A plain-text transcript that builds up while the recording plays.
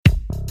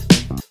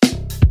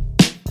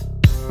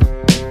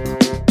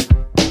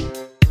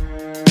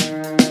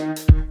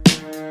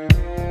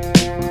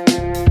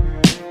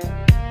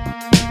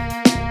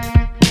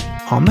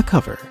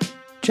cover,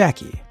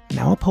 Jackie,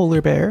 now a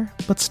polar bear,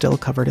 but still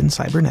covered in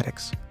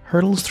cybernetics,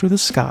 hurtles through the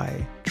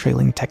sky,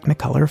 trailing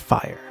Technicolor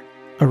fire.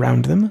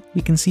 Around them,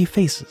 we can see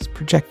faces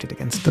projected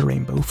against the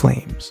rainbow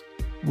flames.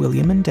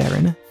 William and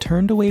Darren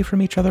turned away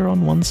from each other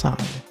on one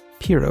side,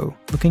 Piero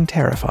looking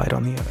terrified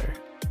on the other.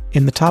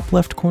 In the top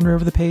left corner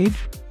of the page,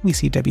 we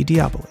see Debbie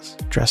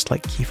Diabolos, dressed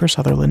like Kiefer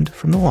Sutherland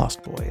from The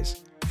Lost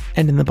Boys.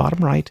 And in the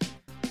bottom right,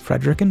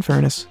 Frederick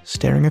Infernus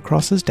staring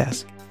across his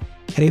desk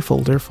at a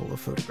folder full of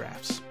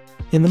photographs.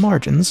 In the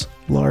margins,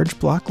 large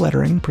block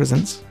lettering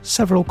presents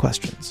several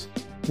questions.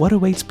 What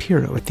awaits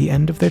Piero at the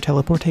end of their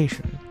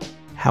teleportation?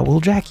 How will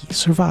Jackie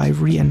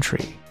survive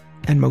re-entry?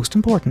 And most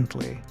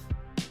importantly,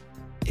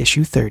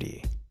 issue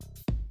 30.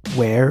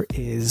 Where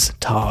is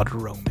Todd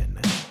Roman?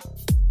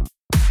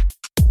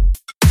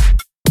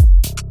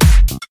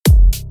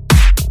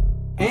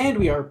 And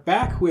we are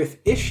back with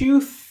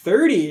issue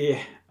 30.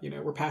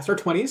 We're past our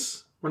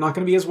 20s. We're not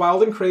going to be as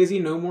wild and crazy.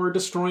 No more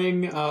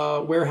destroying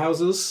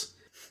warehouses.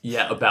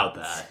 Yeah, about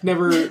that.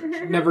 Never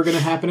going to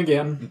happen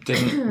again.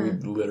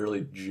 Didn't we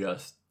literally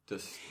just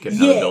get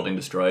another building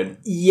destroyed?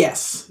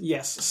 Yes.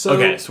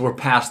 Okay, so we're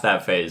past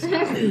that phase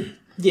now.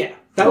 Yeah,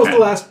 that was the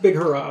last big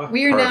hurrah.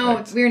 We are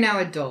now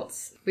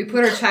adults. We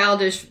put our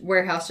childish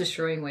warehouse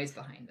destroying ways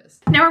behind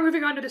us. Now we're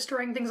moving on to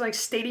destroying things like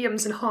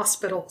stadiums and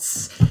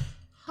hospitals.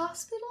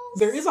 Hospitals?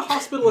 There is a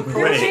hospital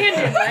across.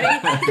 They're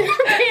abandoned, buddy. They're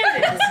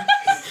abandoned.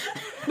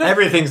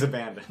 Everything's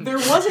abandoned. There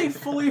was a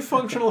fully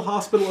functional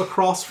hospital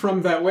across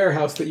from that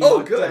warehouse that you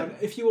knocked down.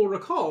 If you will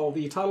recall,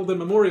 the Toddleton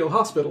Memorial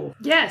Hospital.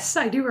 Yes,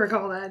 I do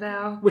recall that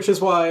now. Which is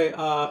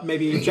why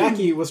maybe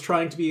Jackie was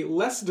trying to be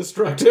less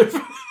destructive.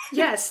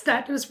 Yes,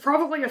 that was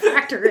probably a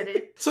factor in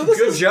it. So this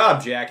Good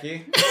job,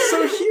 Jackie.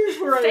 So here's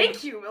where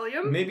Thank you,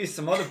 William. Maybe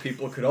some other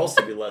people could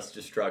also be less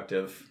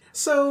destructive.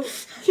 So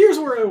here's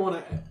where I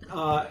want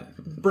to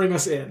bring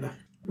us in.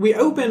 We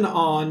open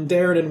on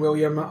Darren and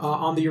William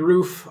on the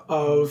roof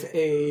of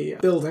a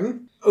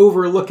building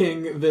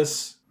overlooking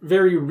this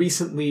very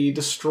recently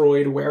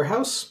destroyed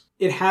warehouse.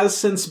 It has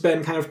since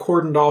been kind of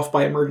cordoned off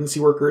by emergency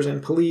workers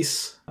and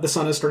police. The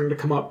sun is starting to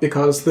come up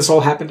because this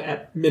all happened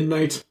at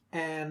midnight.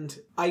 And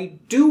I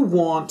do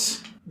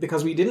want,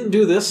 because we didn't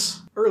do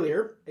this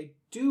earlier, I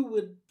do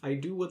would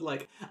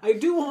like,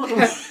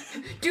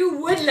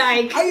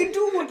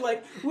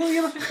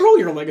 William, roll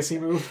your legacy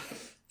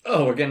move.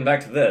 Oh, we're getting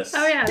back to this.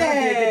 Oh yeah, that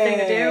would be a good thing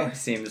to do.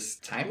 Seems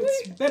timely,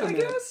 I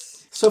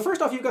guess. So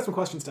first off, you've got some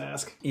questions to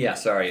ask. Yeah,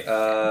 sorry.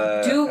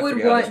 Do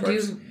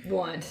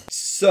want.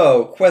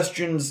 So,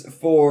 questions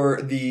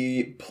for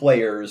the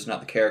players, not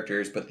the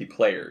characters, but the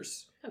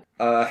players.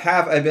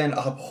 Have I been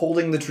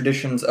upholding the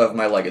traditions of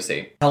my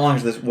legacy? How long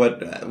is this?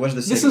 What is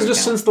this? This is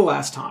just since the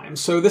last time,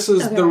 so this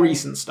is the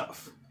recent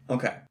stuff.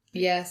 Okay.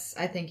 Yes,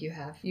 I think you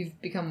have.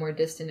 You've become more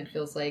distant, it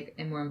feels like,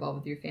 and more involved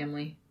with your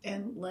family.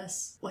 And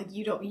less,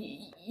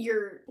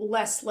 you're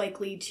less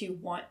likely to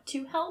want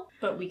to help,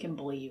 but we can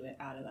bully you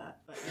out of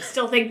that. But I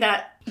still think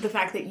that the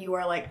fact that you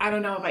are I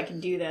don't know if I can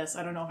do this,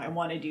 I don't know if I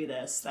want to do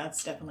this,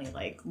 that's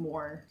definitely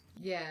more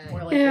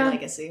your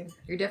legacy.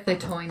 You're definitely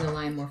towing the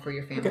line more for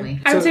your family.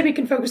 Okay. I would say we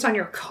can focus on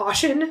your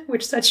caution,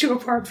 which sets you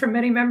apart from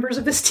many members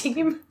of this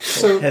team.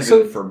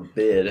 Heaven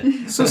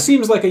forbid. So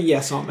seems like a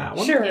yes on that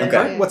one. Sure.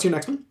 Okay. Yeah. What's your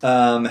next one?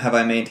 Have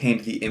I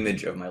maintained the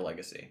image of my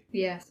legacy?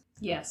 Yes.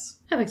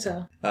 I think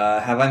so.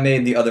 Have I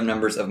made the other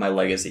members of my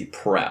legacy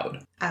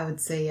proud? I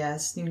would say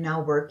yes. You're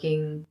now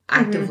working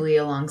actively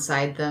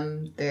alongside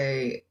them.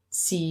 They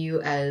see you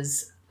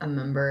as a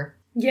member.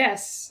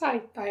 Yes,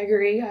 I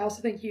agree. I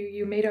also think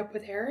you made up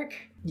with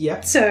Eric.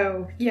 Yeah.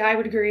 So, yeah, I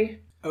would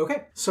agree.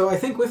 Okay. So I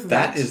think with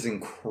that... That is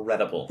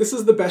incredible. This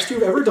is the best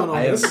you've ever done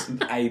on this.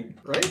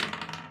 Right?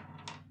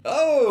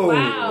 Oh!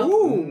 Wow.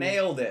 Ooh.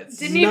 Nailed it.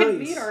 Didn't even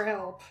need our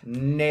help.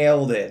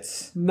 Nailed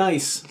it.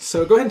 Nice.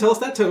 So go ahead and tell us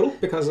that total,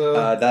 because...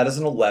 that is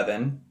an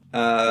 11.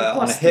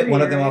 On a hit, 3,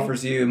 one of them right?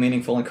 offers you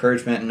meaningful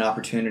encouragement, an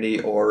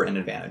opportunity, or an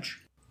advantage.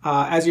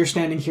 as you're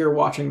standing here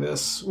watching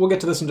this, we'll get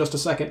to this in just a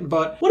second,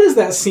 but what is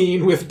that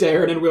scene with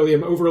Darren and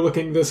William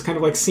overlooking this kind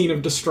of like scene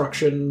of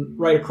destruction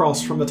right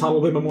across from the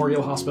Toddleton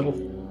Memorial Hospital?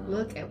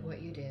 Look at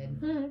what you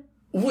did.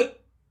 What?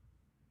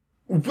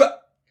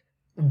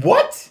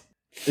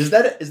 Is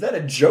that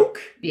a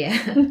joke?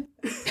 Yeah. Do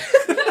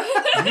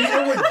you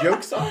know what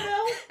jokes are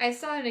now? I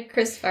saw it in a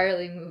Chris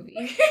Farley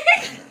movie.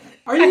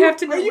 Are you have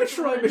to know which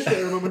trying to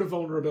share a moment of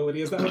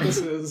vulnerability? Is that what this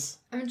is?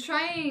 I'm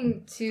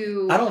trying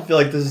to... I don't feel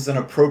like this is an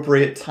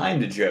appropriate time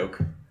to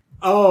joke.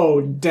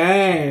 Oh,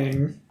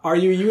 dang. Are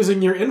you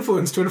using your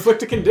influence to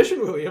inflict a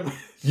condition, William?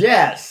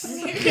 Yes!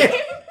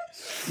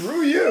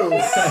 Screw you!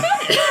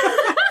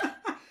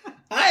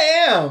 I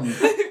am!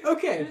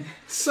 Okay,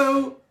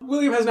 so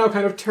William has now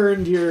kind of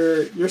turned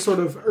your sort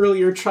of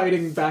earlier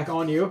chiding back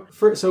on you.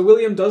 So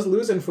William does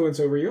lose influence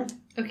over you.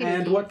 Okay.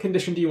 And what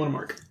condition do you want to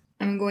mark?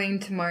 I'm going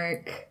to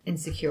mark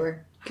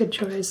insecure. Good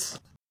choice.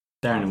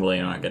 Darren and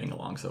William aren't getting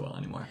along so well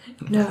anymore.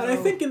 No. And I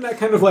think in that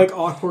kind of like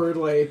awkward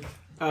like...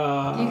 Do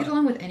you get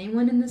along with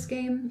anyone in this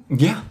game?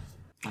 Yeah.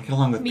 I get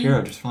along with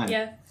Piero just fine.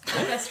 Yeah,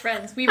 we're best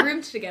friends. We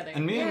roomed together.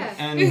 And me Yeah.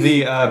 and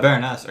the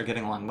Baroness are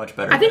getting along much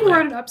better. I think lately. we're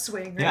on an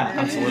upswing right Yeah,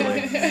 now.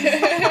 absolutely.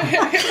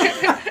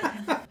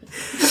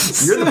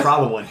 You're the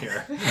problem one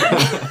here.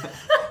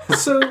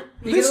 So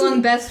You get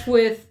along best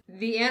with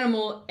the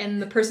animal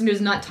and the person who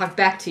does not talk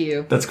back to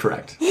you. That's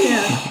correct.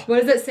 What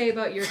does that say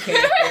about your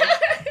character?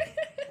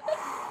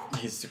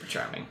 He's super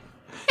charming.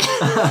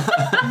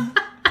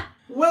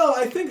 Well,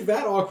 I think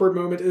that awkward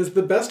moment is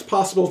the best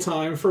possible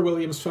time for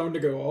William's phone to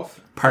go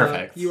off.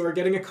 Perfect. You are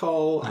getting a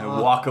call. I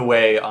walk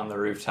away on the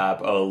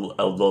rooftop a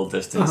little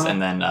distance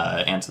and then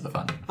answer the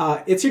phone.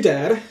 It's your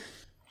dad.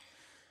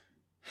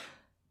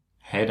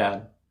 Hey,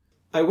 Dad.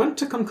 I went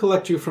to come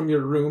collect you from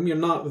your room. You're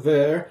not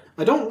there.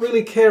 I don't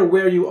really care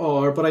where you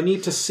are, but I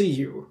need to see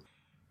you.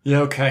 Yeah,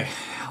 okay.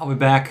 I'll be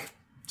back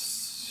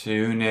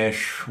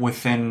soonish.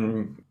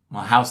 Within...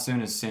 Well, how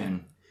soon is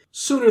soon?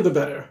 Sooner the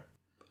better.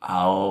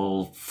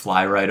 I'll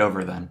fly right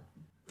over then.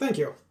 Thank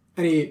you.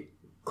 And he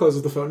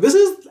closes the phone. This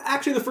is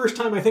actually the first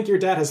time I think your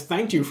dad has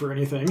thanked you for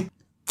anything.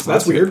 So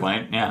that's a good weird.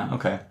 point. Yeah,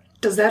 okay.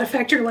 Does that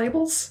affect your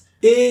labels?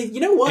 You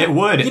know what? It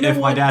would You know if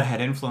my what? dad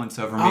had influence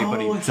over me, but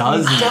he Oh,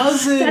 doesn't. He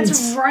doesn't.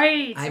 That's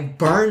right. I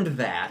burned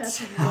that.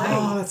 That's Oh,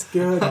 right. that's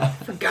good.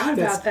 Forgot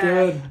That's about that.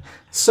 good.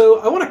 So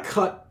I want to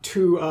cut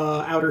to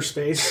outer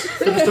space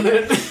for just a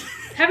minute.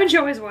 Haven't you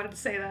always wanted to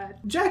say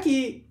that?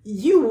 Jackie,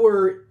 you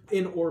were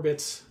in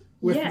orbit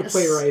with the Yes.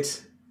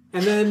 playwright,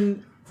 and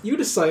then you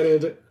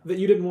decided that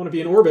you didn't want to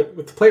be in orbit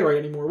with the playwright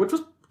anymore, which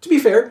was, to be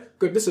fair,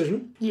 good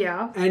decision.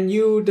 Yeah. And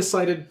you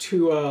decided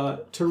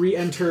to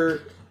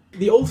re-enter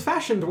the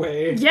old-fashioned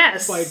way.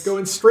 Yes. By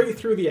going straight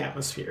through the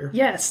atmosphere.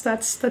 Yes,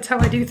 that's how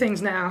I do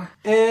things now.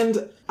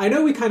 And I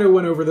know we kind of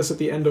went over this at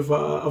the end of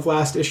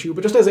last issue,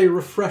 but just as a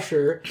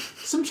refresher,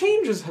 some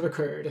changes have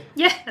occurred.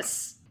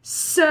 Yes.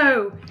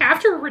 So,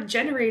 after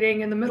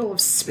regenerating in the middle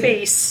of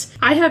space,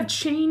 I have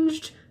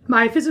changed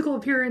my physical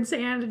appearance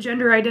and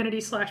gender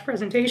identity /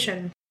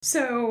 presentation.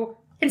 So,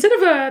 instead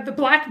of the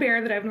black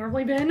bear that I've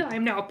normally been,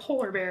 I'm now a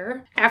polar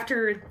bear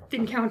after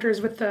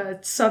encounters with the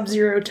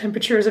sub-zero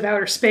temperatures of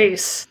outer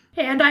space.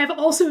 And I've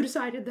also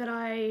decided that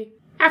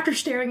after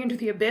staring into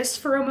the abyss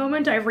for a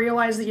moment, I've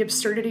realized the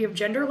absurdity of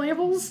gender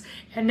labels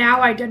and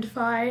now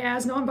identify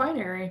as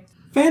non-binary.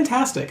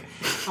 Fantastic.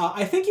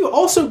 I think you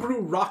also grew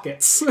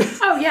rockets.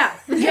 Oh, yeah.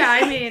 Yeah,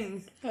 I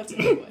mean, That's a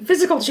good one.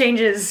 physical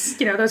changes,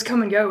 those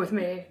come and go with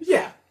me.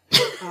 Yeah.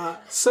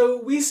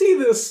 So we see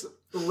this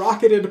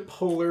rocketed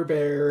polar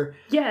bear,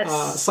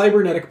 Yes.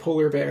 cybernetic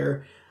polar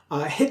bear,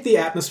 hit the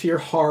atmosphere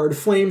hard.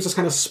 Flames just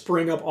kind of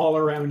spring up all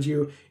around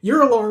you.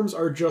 Your alarms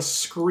are just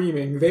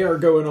screaming. They are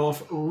going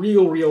off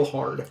real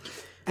hard.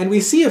 And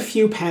we see a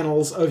few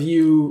panels of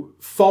you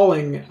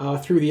falling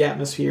through the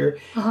atmosphere,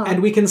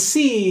 and we can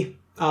see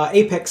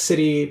Apex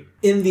City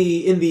in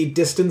the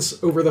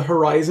distance over the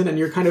horizon, and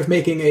you're kind of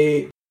making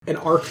an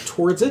arc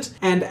towards it.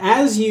 And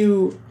as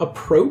you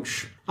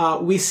approach,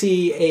 we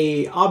see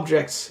a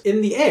object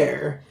in the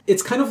air.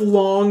 It's kind of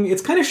long.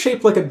 It's kind of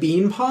shaped like a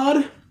bean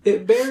pod.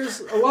 It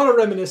bears a lot of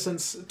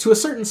reminiscence to a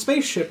certain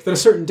spaceship that a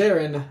certain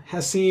Darren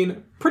has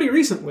seen pretty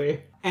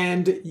recently.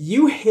 And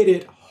you hit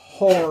it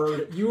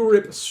hard. You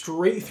rip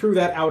straight through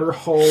that outer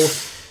hull.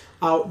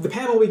 The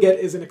panel we get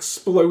is an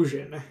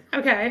explosion.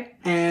 Okay.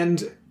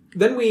 And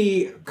then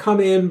we come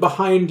in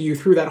behind you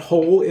through that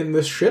hole in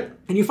this ship,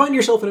 and you find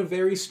yourself in a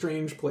very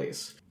strange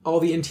place. All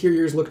the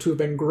interiors look to have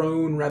been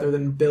grown rather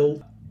than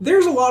built.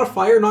 There's a lot of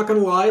fire, not gonna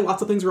lie.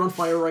 Lots of things are on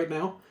fire right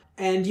now.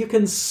 And you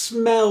can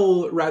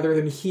smell, rather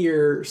than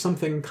hear,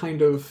 something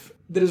kind of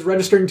that is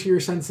registering to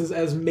your senses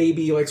as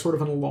maybe like sort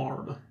of an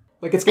alarm.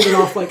 Like it's giving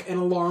off like an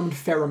alarmed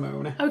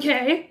pheromone.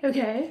 Okay.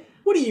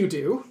 What do you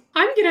do?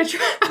 I'm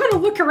gonna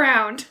look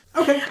around.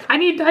 Okay. I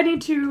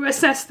need to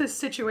assess this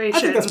situation.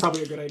 I think that's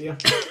probably a good idea.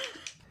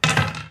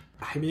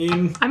 I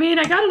mean,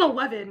 I got an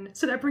 11,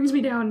 so that brings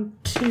me down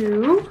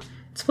to...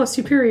 It's plus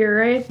superior,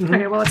 right? Mm-hmm.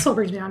 Okay, well, it still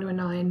brings me down to a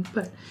 9,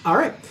 but... all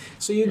right.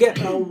 So you get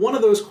one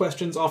of those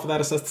questions off of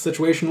that assess the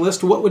situation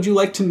list. What would you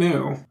like to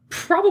know?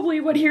 Probably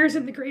what here is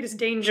in the greatest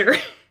danger.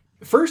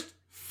 First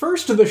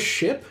the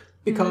ship,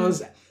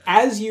 because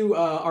as you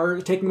are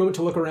taking a moment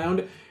to look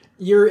around,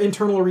 your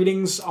internal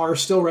readings are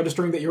still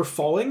registering that you're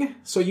falling.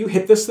 So you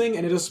hit this thing,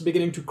 and it is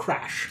beginning to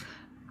crash.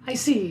 I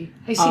see.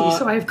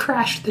 So I've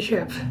crashed the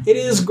ship. It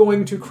is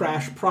going to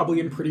crash probably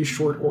in pretty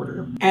short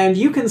order. And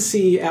you can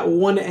see at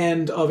one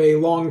end of a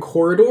long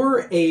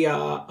corridor,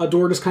 a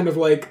door just kind of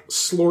like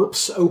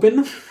slurps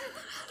open.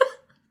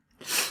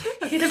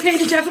 Okay, the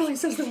page definitely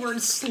says the word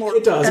slurp.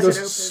 It does. It as goes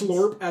opens.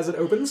 slurp as it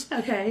opens.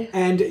 Okay.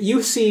 And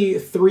you see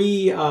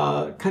three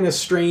kind of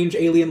strange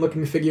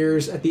alien-looking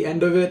figures at the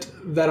end of it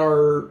that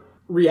are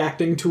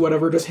reacting to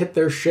whatever just hit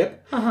their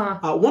ship.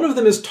 One of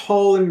them is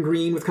tall and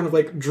green with kind of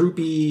like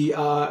droopy,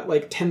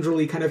 like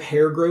tendrily kind of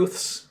hair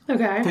growths.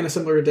 Okay. Kind of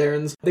similar to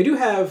Darren's. They do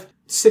have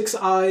 6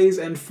 eyes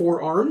and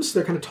 4 arms.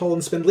 They're kind of tall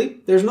and spindly.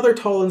 There's another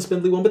tall and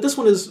spindly one, but this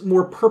one is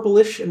more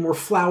purplish and more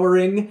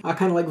flowering,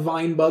 kind of like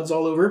vine buds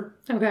all over.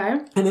 Okay.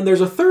 And then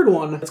there's a third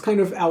one that's kind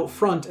of out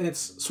front, and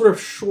it's sort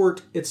of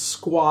short, it's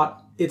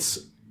squat,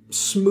 it's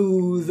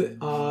smooth,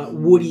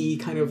 woody,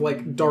 kind of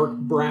like dark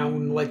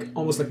brown, like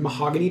almost like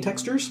mahogany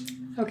textures.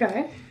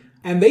 Okay.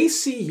 And they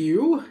see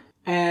you,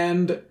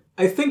 and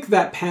I think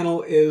that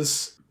panel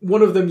is...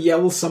 One of them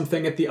yells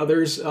something at the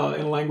others in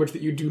a language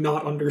that you do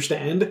not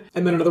understand,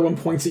 and then another one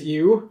points at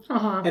you,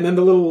 and then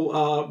the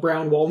little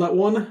brown walnut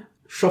one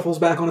shuffles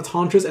back on its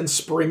haunches and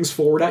springs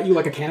forward at you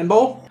like a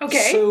cannonball.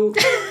 Okay. So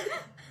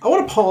I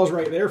want to pause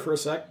right there for a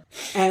sec,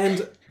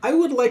 and I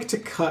would like to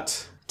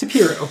cut to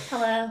Piero.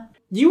 Hello.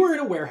 You were in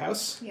a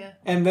warehouse, Yeah.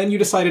 and then you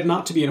decided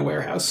not to be in a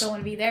warehouse. Don't want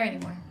to be there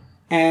anymore.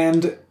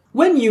 And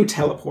when you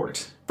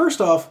teleport,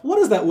 first off, what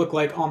does that look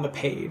like on the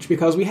page?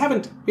 Because we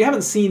haven't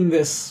seen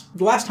this.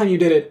 The last time you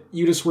did it,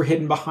 you just were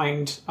hidden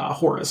behind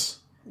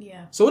Horus.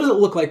 Yeah. So what does it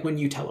look like when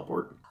you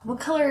teleport?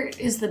 What color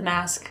is the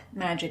mask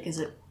magic? Is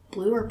it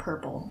blue or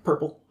purple?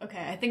 Purple.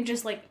 Okay, I think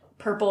just like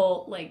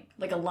purple, like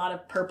a lot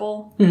of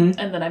purple, and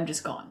then I'm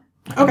just gone.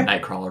 Okay.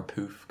 Nightcrawler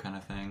poof kind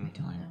of thing.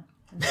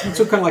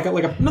 So kind of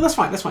like a no, that's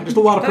fine. Just a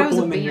lot of That was purple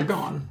a and then you're bamf.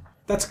 gone.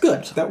 That's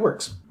good. That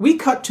works. We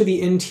cut to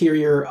the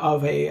interior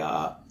of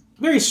a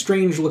very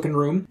strange looking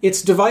room.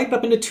 It's divided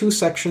up into two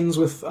sections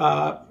with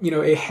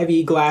a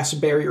heavy glass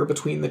barrier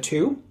between the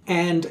two.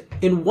 And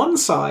in one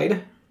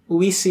side,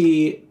 we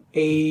see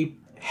a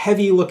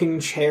heavy looking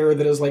chair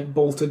that is like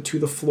bolted to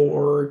the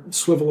floor,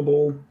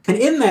 swivelable. And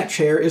in that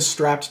chair is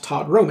strapped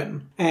Todd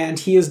Roman. And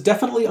he is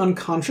definitely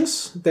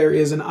unconscious. There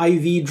is an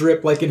IV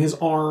drip like in his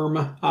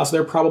arm, so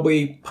they're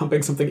probably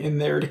pumping something in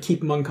there to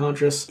keep him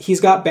unconscious. He's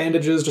got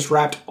bandages just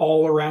wrapped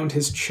all around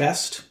his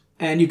chest.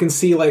 And you can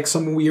see like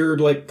some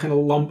weird like kind of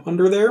lump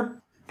under there.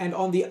 And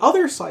on the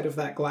other side of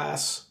that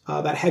glass,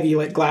 that heavy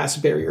like glass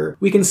barrier,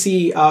 we can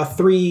see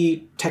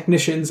three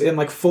technicians in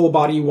like full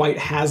body white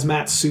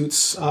hazmat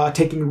suits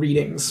taking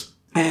readings.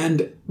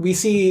 And we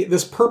see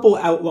this purple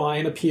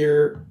outline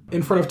appear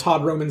in front of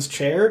Todd Roman's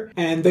chair,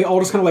 and they all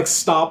just kind of like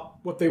stop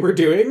what they were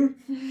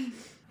doing.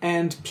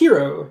 And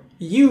Piero,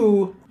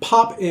 you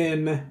pop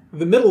in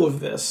the middle of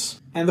this.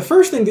 And the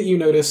first thing that you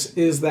notice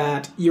is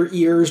that your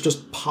ears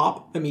just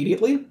pop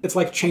immediately. It's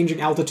like changing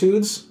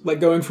altitudes,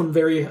 like going from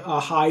very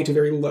high to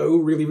very low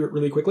really,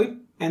 really quickly.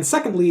 And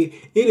secondly,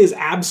 it is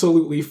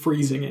absolutely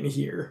freezing in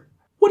here.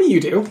 What do you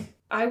do?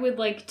 I would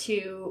like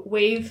to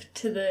wave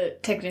to the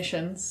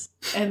technicians,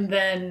 and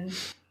then...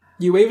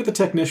 You wave at the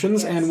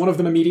technicians, and one of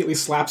them immediately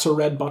slaps a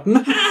red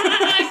button.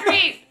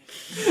 Great!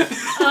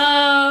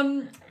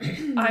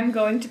 I'm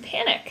going to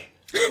panic.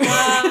 Good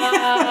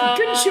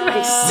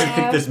choice. I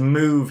pick this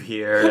move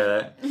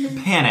here.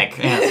 Panic.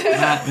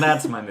 Yeah,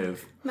 that's my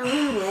move.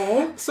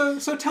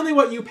 So tell me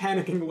what you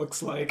panicking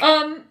looks like.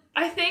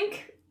 I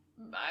think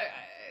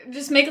I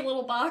just make a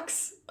little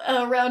box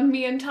around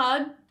me and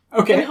Todd.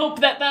 Okay. And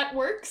hope that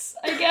works,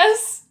 I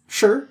guess.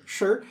 Sure.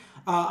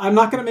 I'm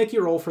not going to make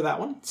you roll for that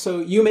one. So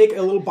you make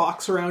a little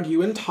box around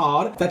you and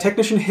Todd. That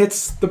technician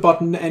hits the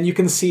button, and you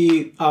can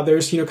see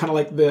there's, kind of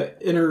like the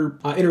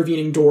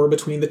intervening door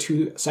between the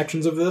two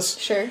sections of this.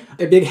 Sure.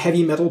 A big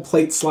heavy metal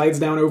plate slides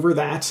down over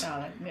that.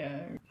 Yeah.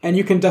 And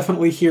you can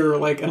definitely hear,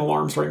 like, an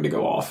alarm starting to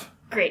go off.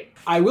 Great.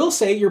 I will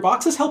say your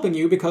box is helping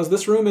you because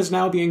this room is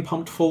now being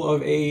pumped full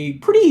of a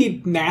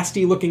pretty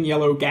nasty-looking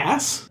yellow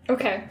gas.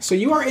 Okay. So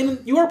you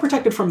are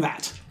protected from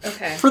that.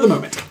 Okay. For the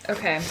moment.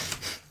 Okay.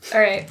 All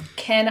right.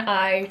 Can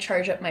I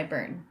charge up my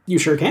burn? You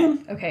sure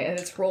can. Okay, and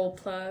it's roll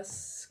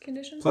plus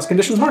conditions. Plus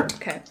conditions marked.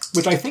 Okay.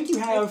 Which I think you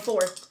have.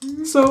 4.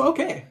 So,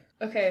 okay.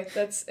 Okay,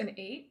 that's an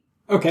 8.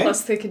 Okay.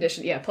 Plus the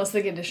condition. Yeah, plus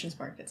the conditions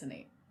marked. It's an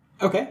 8.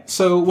 Okay.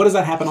 So what does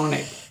that happen on an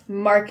 8?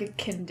 Mark a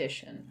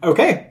condition.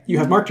 Okay. You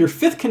have marked your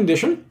 5th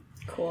condition.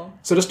 Cool.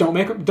 So just don't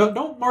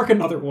mark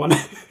another one.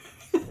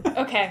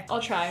 Okay,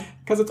 I'll try.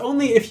 Because it's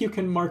only if you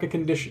can mark a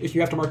condition, if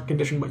you have to mark a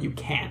condition, but you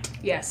can't.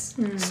 Yes.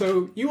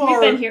 So you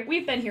are.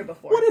 We've been here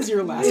before. What is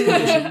your last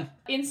condition?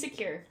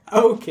 Insecure.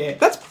 Okay,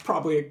 that's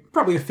probably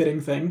a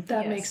fitting thing.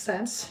 That Yes. makes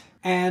sense.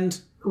 And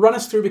run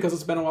us through, because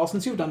it's been a while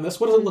since you've done this.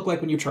 What does it look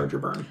like when you charge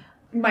your burn?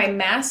 My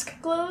mask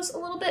glows a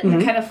little bit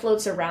and it kind of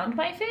floats around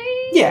my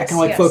face. Yeah, it kind of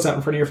like Yes. floats out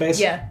in front of your face.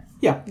 Yeah.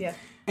 Yeah. Yeah.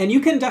 And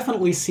you can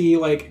definitely see,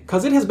 like,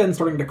 because it has been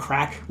starting to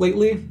crack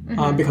lately,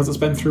 because it's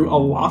been through a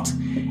lot.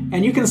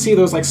 And you can see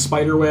those, like,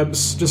 spider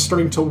webs just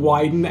starting to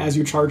widen as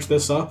you charge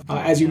this up,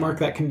 as you mark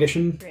that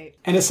condition. Great.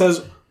 And it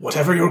says,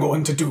 "Whatever you're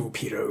going to do,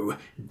 Piero,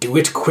 do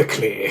it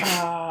quickly."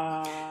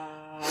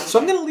 So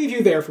I'm going to leave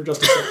you there for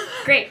just a second.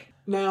 Great.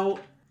 Now,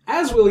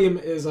 as William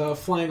is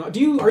flying, are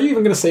you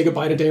even going to say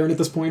goodbye to Darren at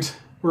this point?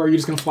 Or are you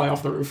just going to fly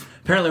off the roof?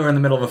 Apparently we're in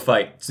the middle of a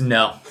fight, so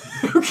no.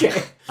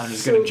 Okay. I'm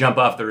just going to jump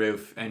off the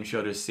roof, and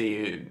she'll just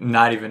see,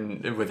 not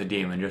even with a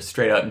demon, just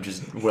straight up and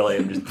just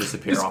William just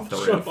disappear off the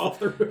Jump roof. off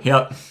the roof.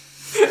 Yep.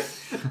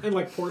 And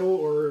like portal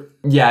or...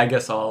 Yeah, I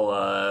guess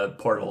I'll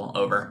portal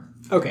over.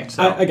 Okay.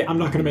 So- I'm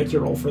not going to make you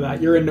roll for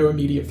that. You're in no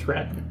immediate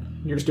threat.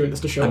 You're just doing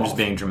this to show I'm off. just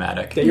being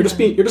dramatic. Yeah, you're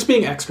just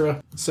being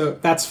extra, so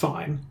that's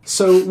fine.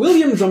 So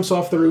William jumps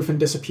off the roof and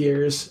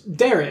disappears.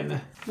 Darren,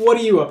 what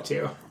are you up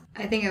to?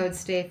 I think I would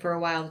stay for a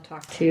while to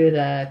talk to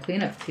the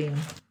cleanup team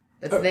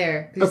that's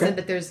there. You okay. said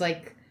that there's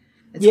like,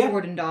 it's Yeah.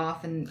 cordoned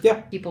off and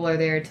Yeah. people are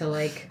there to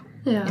like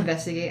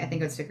investigate. I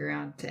think I would stick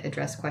around to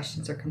address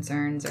questions or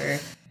concerns or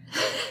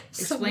explain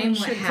Someone what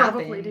should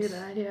happened. probably do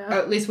that, yeah. Or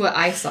at least what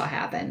I saw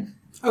happen.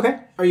 Okay.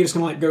 Are you just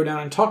going to, like, go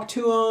down and talk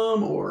to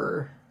them,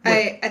 or...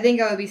 I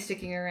think I would be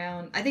sticking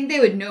around. I think they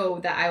would know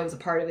that I was a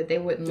part of it. They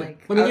wouldn't,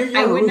 like... I mean, you're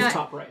I on a would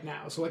rooftop right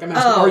now, so, like, I'm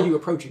asking, are you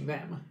approaching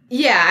them?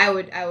 Yeah, I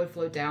would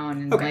float down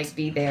and, Okay. like,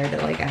 be there to,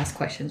 like, ask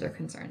questions or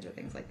concerns or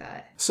things like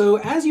that. So,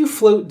 as you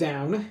float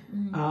down,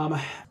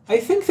 I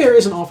think there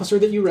is an officer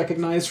that you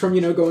recognize from,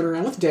 going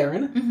around with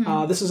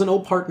Darren. This is an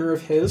old partner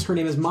of his. Her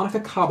name is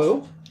Monica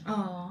Cabo.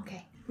 Oh,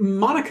 okay.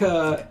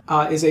 Monica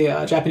is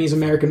a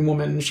Japanese-American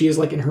woman. She is,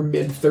 like, in her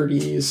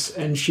mid-30s,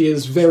 and she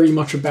is very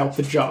much about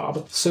the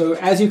job. So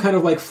as you kind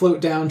of, like, float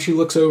down, she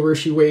looks over,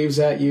 she waves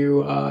at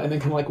you, and then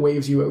kind of, like,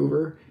 waves you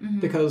over.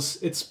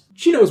 Because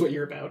she knows what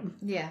you're about.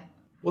 Yeah.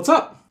 What's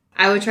up?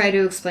 I would try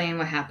to explain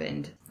what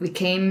happened. We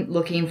came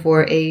looking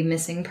for a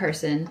missing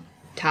person,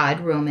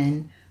 Todd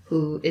Roman,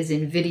 who is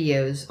in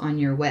videos on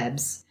your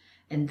webs.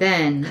 And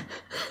then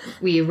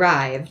we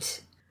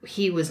arrived.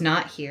 He was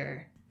not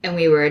here. And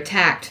we were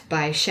attacked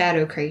by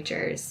shadow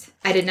creatures.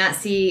 I did not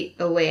see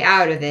a way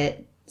out of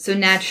it, so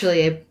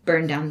naturally I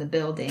burned down the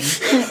building.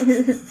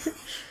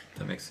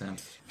 That makes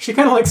sense. She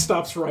kind of, like,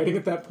 stops writing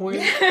at that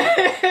point.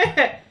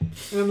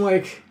 And I'm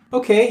like,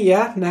 okay,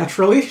 yeah,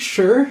 naturally,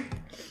 sure.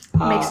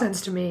 Makes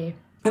sense to me.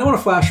 I don't want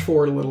to flash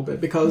forward a little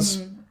bit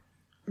because,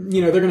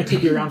 they're going to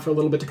keep you around for a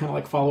little bit to kind of,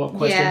 like, follow up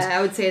questions. Yeah,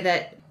 I would say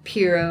that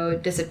Piero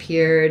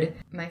disappeared.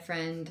 My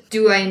friend,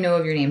 do I know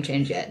of your name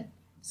change yet?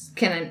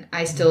 Can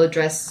I still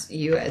address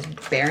you as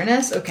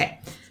Baroness? Okay.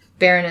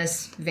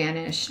 Baroness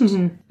vanished.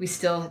 We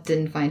still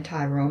didn't find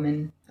Todd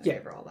Roman. Yeah.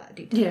 Over all that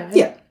detail.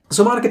 Yeah.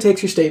 So Monica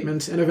takes your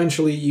statement, and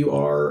eventually you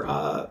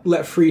are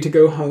let free to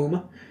go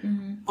home.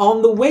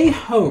 On the way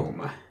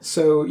home,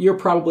 so you're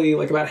probably,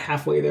 like, about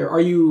halfway there. Are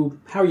you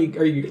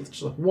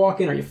just, like,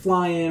 walking? Are you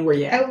flying? Where are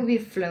you at? I will be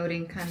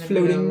floating kind of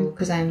low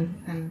because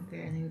I'm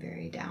very,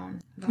 very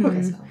down about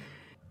myself.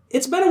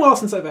 It's been a while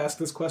since I've asked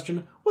this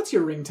question. What's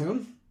your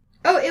ringtone?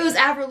 Oh, it was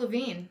Avril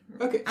Lavigne.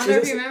 Okay. I don't know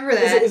if you remember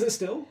that. Is it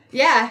still?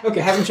 Yeah. Okay,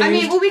 haven't changed? I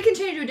mean, well, we can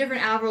change to a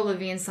different Avril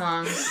Lavigne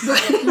song.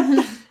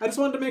 I just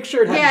wanted to make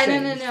sure it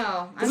hadn't changed.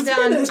 No.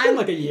 It's been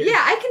like a year. Yeah,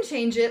 I can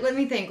change it. Let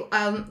me think.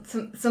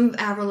 Some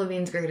Avril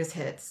Lavigne's greatest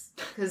hits.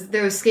 Because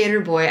there was Skater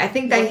Boy. I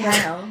think they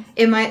had...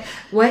 It might...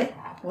 What?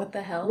 What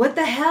the hell? What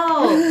the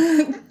hell?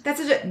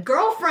 That's such a...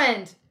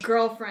 Girlfriend.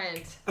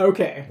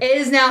 Okay. It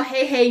is now,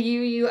 hey,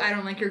 you. I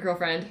don't like your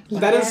girlfriend.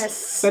 That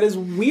is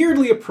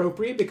weirdly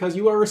appropriate because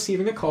you are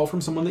receiving a call from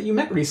someone that you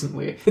met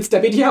recently. It's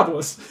Debbie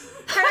Diabolos.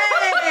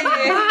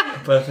 Hey!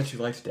 But I thought you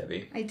liked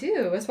Debbie. I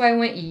do. That's why I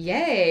went,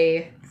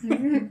 yay.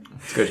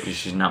 It's good because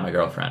she's not my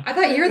girlfriend. I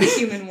thought you're the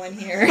human one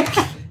here.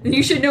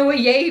 You should know what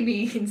yay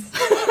means.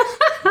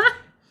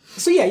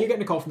 So yeah, you're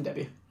getting a call from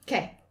Debbie.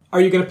 Okay. Are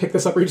you going to pick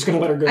this up or are you just going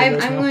to let her go?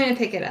 I'm going to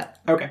pick it up.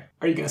 Okay.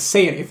 Are you going to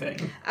say anything?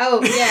 Oh,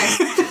 yes.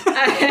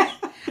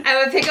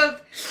 I would pick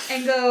up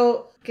and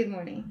go, good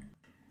morning.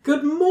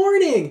 Good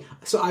morning!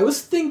 So I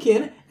was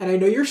thinking, and I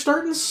know you're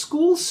starting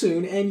school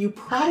soon, and you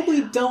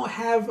probably don't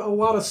have a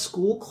lot of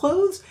school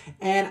clothes,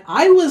 and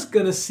I was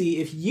gonna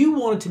see if you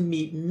wanted to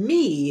meet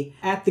me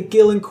at the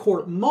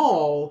Gillencourt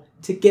Mall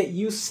to get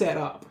you set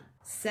up.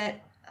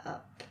 Set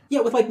up.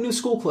 Yeah, with, like, new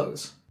school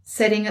clothes.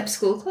 Setting up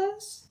school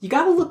clothes? You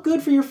gotta look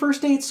good for your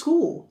first day at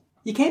school.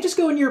 You can't just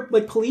go in your,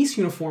 like, police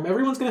uniform.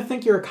 Everyone's gonna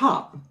think you're a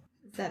cop.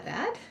 Is that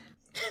bad?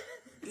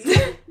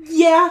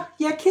 Yeah,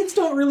 kids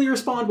don't really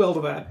respond well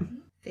to that.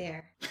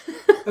 There.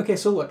 Okay,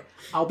 so look,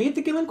 I'll be at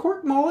the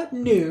Gillencourt Mall at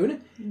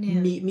noon.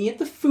 Meet me at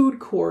the food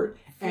court,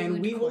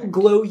 and we will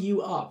glow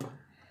you up.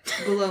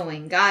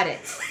 Glowing. Got it.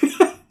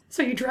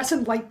 So you dress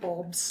in light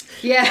bulbs.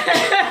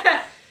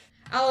 Yeah.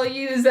 I'll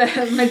use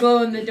my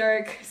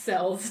glow-in-the-dark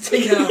cells to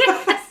go.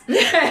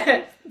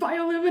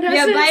 Bioluminescence.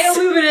 Yeah,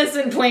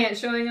 bioluminescent plant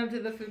showing up to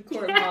the food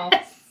court mall.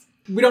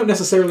 We don't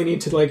necessarily need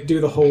to, like,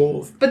 do the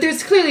whole... But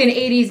there's clearly an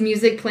 80s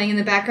music playing in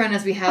the background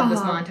as we have this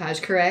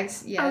montage,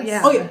 correct? Yes. Oh,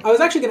 yeah. Oh, yeah. I was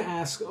actually going to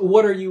ask,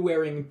 what are you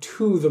wearing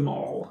to the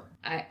mall?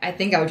 I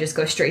think I would just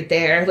go straight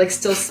there, like,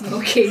 still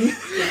smoking,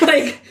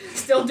 like,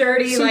 still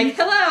dirty, so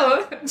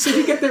hello! So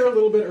you get there a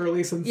little bit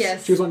early since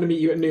she was wanting to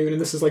meet you at noon, and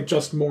this is, like,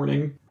 just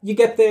morning. You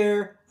get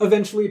there,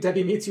 eventually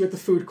Debbie meets you at the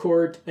food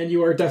court, and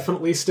you are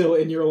definitely still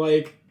in your,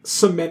 like,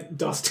 cement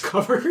dust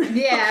covered.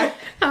 Yeah.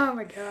 Oh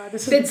my god,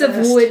 this is bits the of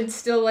best. wood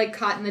still, like,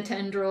 caught in the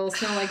tendrils,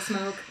 smell like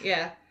smoke,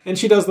 yeah. And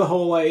she does the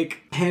whole,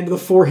 like, hand to the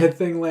forehead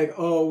thing, like,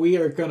 oh, we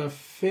are gonna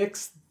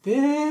fix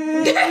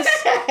this.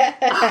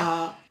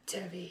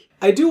 Debbie.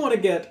 I do want to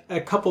get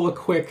a couple of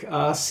quick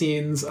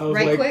scenes of,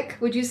 Right like... quick,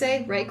 would you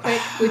say? Right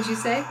quick, would you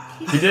say?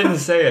 He didn't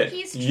say it.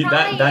 He's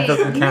that trying.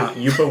 doesn't count.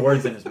 You put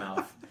words in his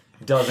mouth.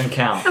 Doesn't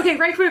count. Okay,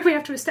 right quick, we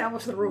have to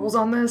establish the rules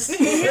on this.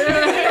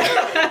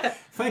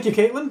 Thank you,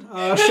 Caitlin.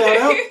 Shout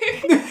out.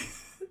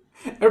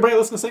 Everybody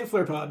listen to St.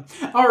 Fleur Pod.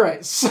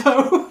 Alright,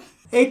 so...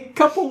 A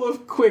couple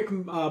of quick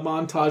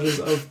montages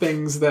of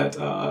things that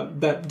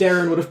that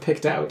Darren would have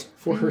picked out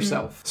for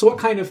herself. So what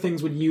kind of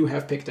things would you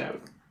have picked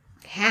out?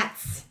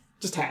 Hats.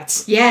 Just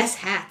hats. Yes,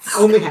 hats.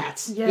 Only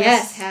hats.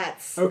 Yes,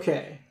 hats.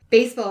 Okay.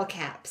 Baseball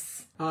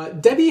caps.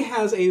 Debbie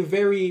has a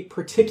very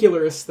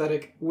particular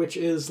aesthetic, which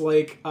is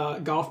like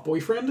goth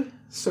boyfriend.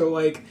 So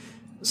like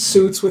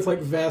suits with like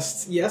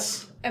vests.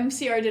 Yes.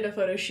 MCR did a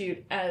photo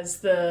shoot as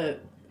the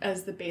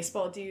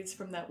baseball dudes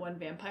from that one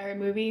vampire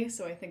movie,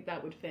 so I think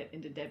that would fit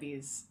into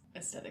Debbie's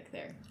aesthetic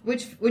there.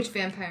 Which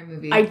vampire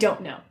movie? I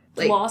don't know.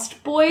 Like-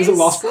 Lost Boys? Is it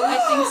Lost Boys? I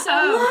think so.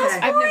 Oh, okay.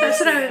 I've never That's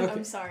seen what I- it. Okay.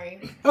 I'm sorry.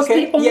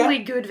 Okay. The only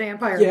good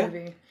vampire Yeah.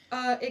 movie.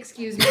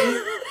 Excuse me.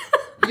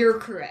 You're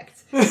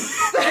correct.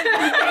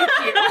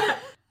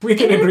 We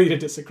can agree to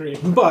disagree.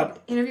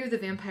 But Interview with the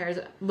Vampires,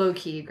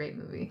 low-key, great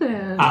movie.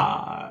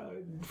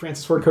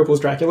 Francis Ford Coppola's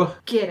Dracula.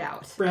 Get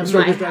out. Bram of my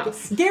Stoker's Dracula.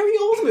 house. Gary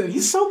Oldman.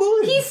 He's so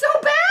good. He's so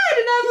bad,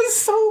 and I was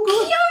He's so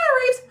good. Keanu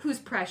Reeves, who's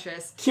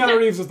precious. Keanu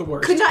Reeves is the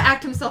worst. Could not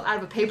act himself out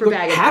of a paper Look,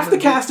 bag. in half that the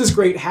movie. cast is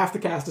great, half the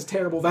cast is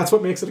terrible. That's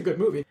what makes it a good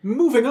movie.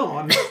 Moving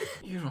on.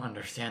 You don't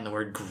understand the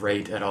word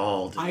great at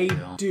all, do I you?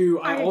 do.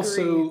 I I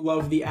also agree.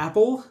 love The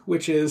Apple,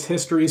 which is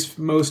history's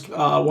most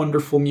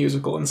wonderful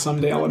musical, and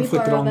someday I'll Let me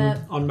inflict it borrow on,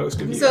 that. on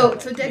most of you. So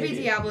Debbie Maybe.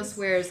 Diablos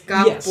wears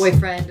goth Yes.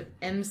 boyfriend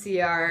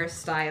MCR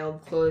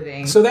styled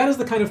clothing. So that is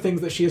the kind of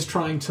things that she is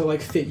trying to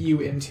like fit you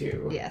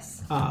into.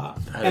 yes.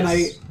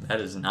 That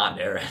is not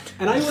Darren.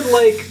 And I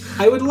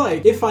would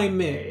like, if I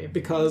may,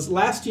 because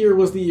last year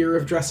was the year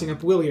of dressing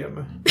up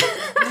William,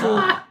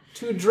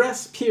 to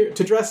dress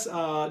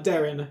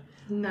Darren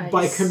Nice.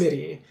 by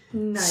committee.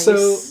 Nice.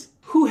 So,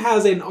 who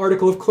has an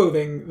article of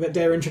clothing that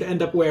Darren should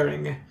end up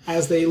wearing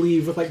as they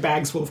leave with like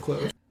bags full of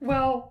clothes?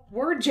 Well,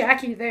 were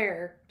Jackie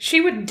there,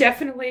 she would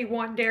definitely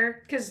want Darren,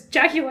 because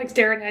Jackie likes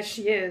Darren as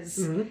she is.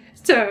 Mm-hmm.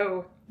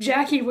 So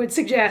Jackie would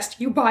suggest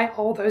you buy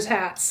all those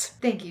hats.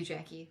 Thank you,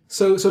 Jackie.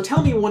 So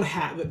tell me one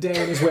hat that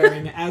Darren is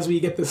wearing as we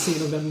get the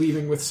scene of them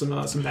leaving with some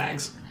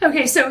bags.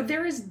 Okay, so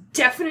there is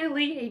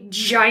definitely a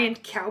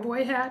giant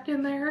cowboy hat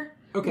in there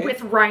Okay.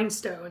 with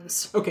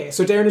rhinestones. Okay,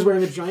 so Darren is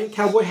wearing a giant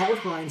cowboy hat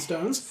with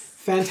rhinestones.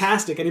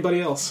 Fantastic. Anybody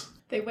else?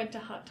 They went to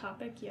Hot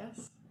Topic,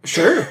 yes.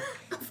 Sure.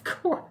 Of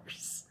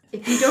course.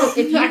 If you don't,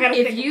 I gotta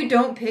if think. you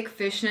don't pick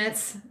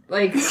fishnets,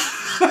 like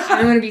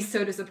I'm gonna be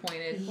so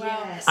disappointed.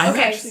 Wow. I'm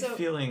Okay, actually so-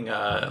 feeling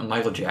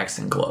Michael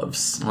Jackson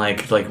gloves,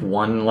 like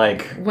one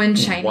One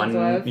shiny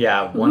glove.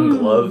 Yeah, one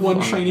glove. one on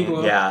the shiny hand.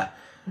 glove. Yeah,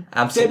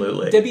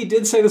 absolutely. Debbie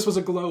did say this was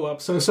a glow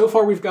up. So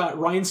far we've got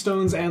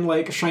rhinestones and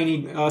like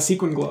shiny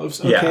sequin gloves.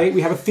 Okay, Yeah. we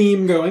have a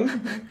theme going.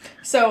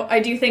 So I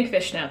do think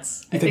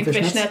fishnets. I think think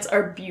fishnets? fishnets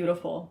are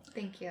beautiful.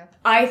 Thank you.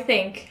 I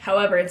think,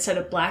 however, instead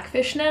of black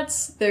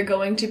fishnets, they're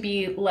going to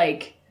be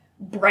like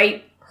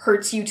bright,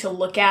 hurts you to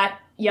look at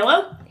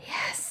yellow.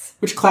 Yes.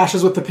 Which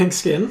clashes with the pink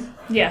skin.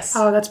 Yes.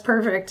 Oh, that's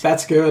perfect.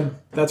 That's good.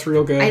 That's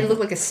real good. I look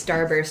like a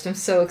starburst. I'm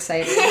so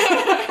excited.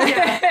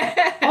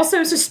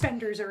 Also,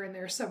 suspenders are in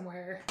there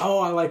somewhere. Oh,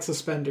 I like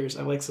suspenders.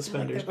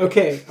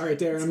 Okay, all right,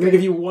 Darren. I'm going to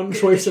give you one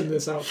choice in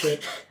this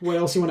outfit. What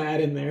else you want to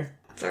add in there?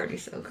 It's already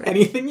so great.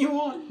 Anything you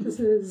want. This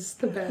is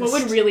the best. What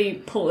would really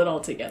pull it all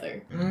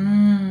together?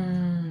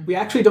 We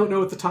actually don't know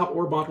what the top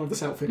or bottom of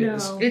this outfit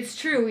is. No. It's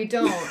true. We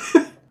don't.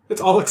 It's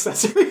all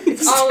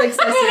accessories. All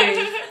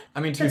accessories. I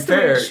mean, to be That's the way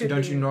it fair, should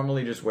don't be. you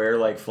normally just wear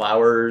like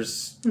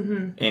flowers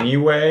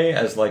anyway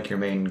as like your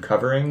main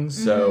covering?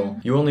 So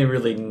you only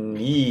really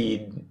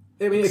need.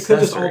 I mean, it could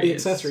just all be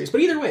Accessories. accessories.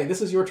 But either way,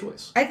 this is your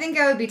choice. I think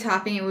I would be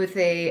topping it with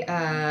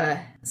a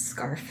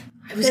scarf.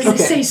 I was going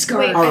to say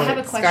scarf. Wait, All I right. have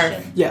a question.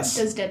 Scarf. Yes.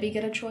 Does Debbie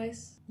get a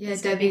choice? Yeah,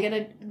 Does Debbie.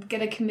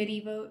 get a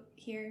committee vote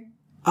here?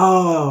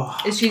 Oh.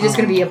 Is she just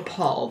going to be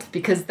appalled?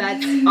 Because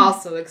that's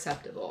also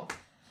acceptable.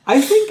 I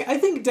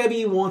think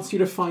Debbie wants you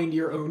to find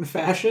your own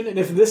fashion, and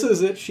if this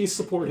is it, she's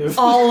supportive.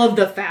 All of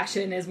the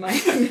fashion is my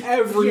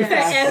Every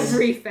fashion.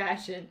 every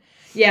fashion.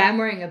 Yeah, I'm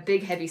wearing a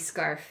big heavy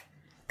scarf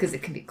because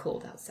it can be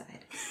cold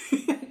outside.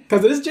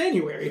 Because it is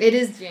January. It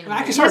is January.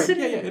 Actually, sorry. Yes,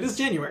 it It is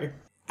January.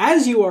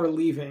 As you are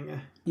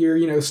leaving,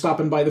 you're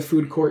stopping by the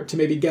food court to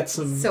maybe get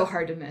some. So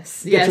hard to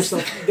miss. get Yes.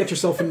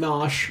 yourself a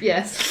nosh.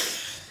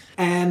 Yes.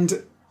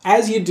 And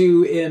as you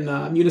do in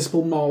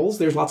municipal malls,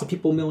 there's lots of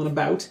people milling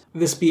about.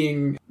 This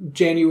being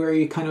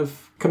January, kind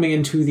of coming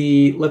into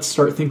the let's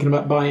start thinking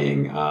about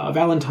buying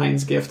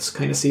Valentine's gifts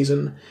kind of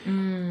season.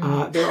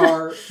 There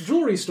are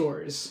jewelry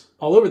stores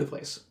all over the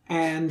place.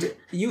 And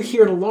you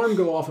hear an alarm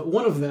go off at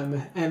one of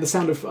them and the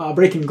sound of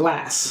breaking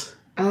glass.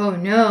 Oh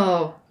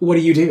no. What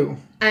do?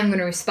 I'm going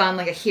to respond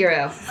like a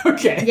hero.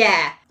 Okay.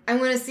 Yeah. I'm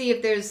going to see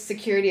if there's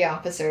security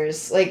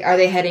officers. Like, are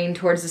they heading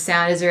towards the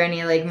sound? Is there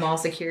any, like, mall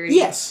security?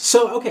 Yes.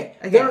 So, okay.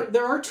 Okay.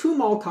 There are two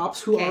mall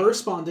cops who Okay. are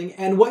responding,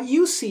 and what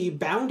you see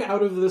bound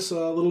out of this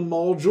little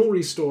mall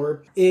jewelry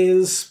store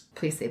is...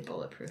 Please say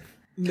bulletproof.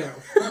 No.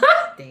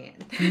 Dang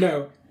it.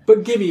 No.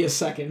 But give me a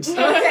second.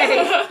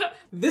 Okay.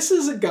 This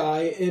is a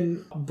guy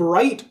in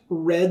bright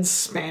red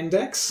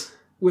spandex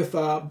with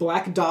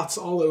black dots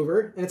all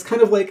over, and it's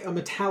kind of like a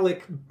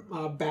metallic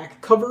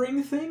back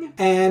covering thing,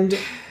 and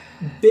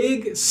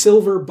big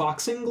silver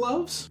boxing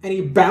gloves, and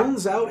he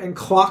bounds out and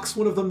clocks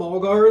one of the mall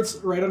guards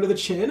right under the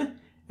chin,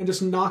 and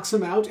just knocks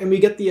him out, and we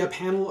get the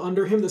panel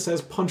under him that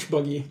says Punch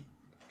Buggy.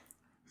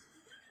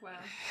 Wow.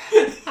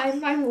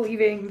 I'm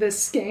leaving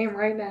this game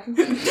right now.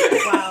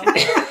 Wow.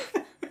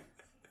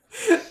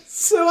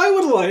 So I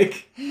would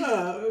like,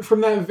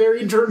 from that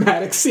very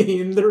dramatic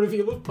scene, the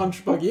reveal of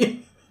Punch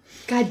Buggy.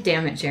 God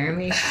damn it,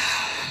 Jeremy.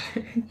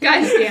 God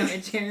damn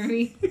it,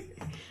 Jeremy.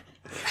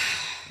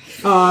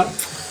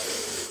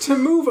 To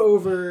move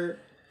over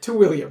to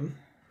William.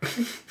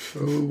 Oh,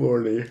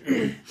 lordy.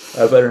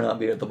 I better not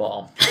be at the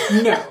ball.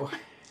 No.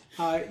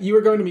 You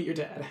are going to meet your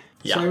dad.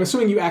 Yeah. So I'm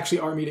assuming you actually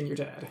are meeting your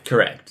dad.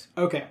 Correct.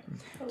 Okay.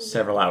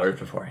 Several hours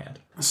beforehand.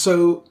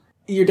 So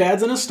your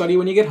dad's in a study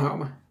when you get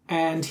home,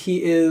 and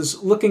he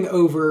is looking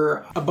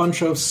over a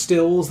bunch of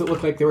stills that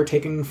look like they were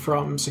taken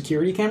from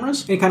security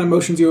cameras. And he kind of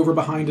motions you over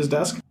behind his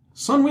desk.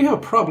 Son, we have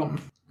a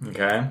problem.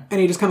 Okay. And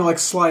he just kind of like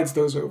slides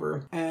those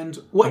over. And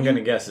what I'm going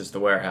to guess it's the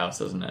warehouse,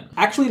 isn't it?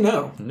 Actually,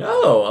 no.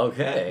 No,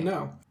 okay.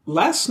 No.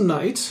 Last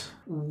night,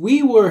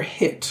 we were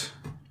hit.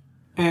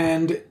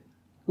 And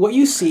what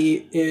you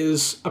see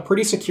is a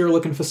pretty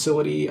secure-looking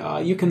facility.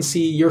 You can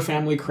see your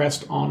family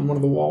crest on one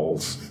of the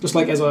walls, just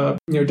like as a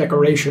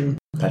decoration.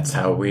 That's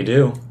how we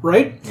do.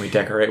 Right? We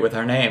decorate with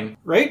our name.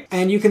 Right?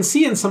 And you can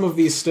see in some of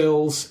these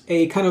stills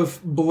a kind of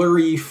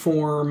blurry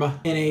form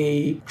in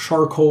a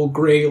charcoal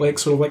gray, like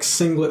sort of like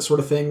singlet sort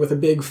of thing with a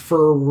big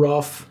fur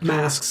ruff,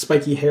 mask,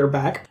 spiky hair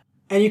back.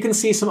 And you can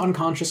see some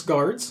unconscious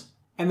guards.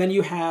 And then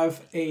you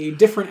have a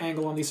different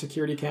angle on these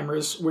security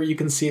cameras where you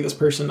can see this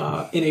person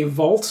in a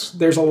vault.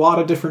 There's a lot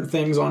of different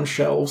things on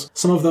shelves.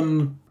 Some of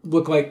them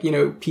look like,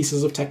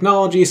 pieces of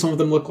technology. Some of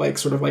them look like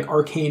sort of like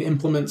arcane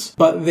implements.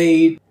 But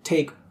they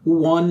take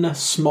one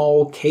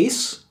small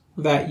case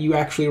that you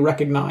actually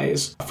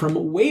recognize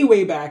from way,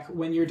 way back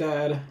when your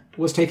dad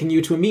was taking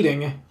you to a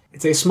meeting.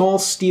 It's a small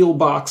steel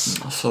box.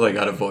 So they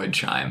got a void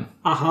chime.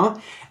 Uh-huh.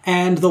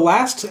 And the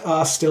last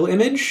still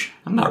image...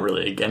 I'm not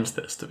really against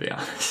this, to be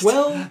honest.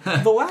 Well,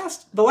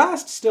 the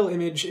last still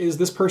image is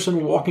this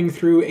person walking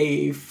through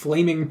a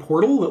flaming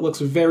portal that looks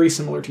very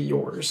similar to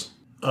yours.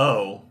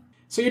 Oh.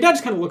 So your dad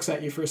just kind of looks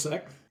at you for a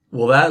sec.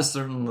 Well, that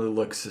certainly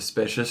looks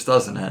suspicious,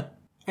 doesn't it?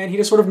 And he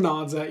just sort of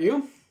nods at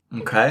you.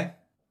 Okay.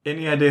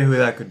 Any idea who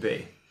that could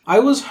be? I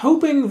was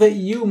hoping that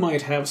you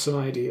might have some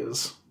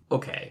ideas.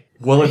 Okay.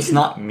 Well, it's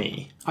not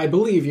me. I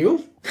believe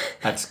you.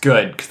 That's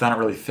good, because I don't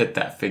really fit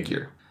that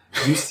figure.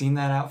 Have you seen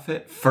that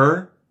outfit?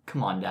 Fur?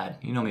 Come on, Dad.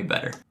 You know me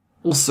better.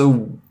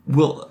 Also,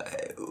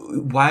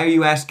 why are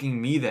you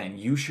asking me then?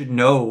 You should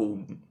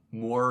know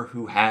more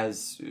who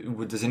has...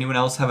 Does anyone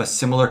else have a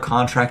similar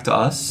contract to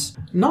us?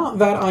 Not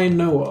that I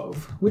know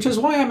of, which is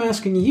why I'm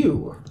asking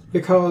you.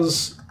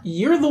 Because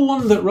you're the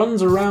one that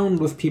runs around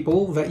with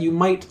people that you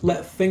might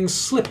let things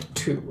slip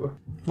to.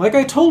 Like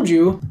I told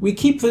you, we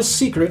keep this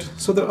secret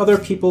so that other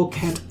people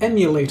can't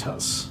emulate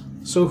us.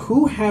 So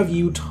who have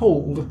you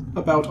told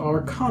about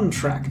our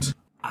contract?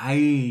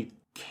 I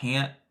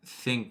can't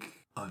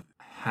think of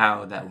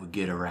how that would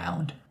get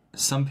around.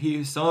 Some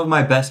of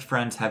my best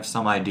friends have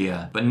some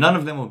idea, but none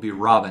of them will be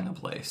robbing the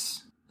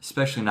place.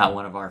 Especially not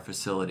one of our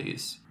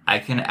facilities. I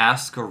can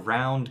ask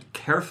around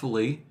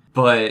carefully,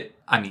 but,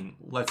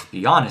 let's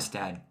be honest,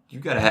 Dad.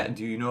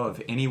 Do you know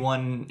of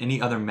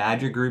any other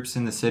magic groups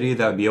in the city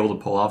that would be able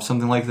to pull off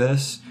something like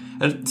this?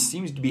 It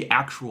seems to be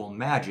actual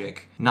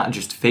magic, not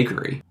just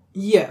fakery.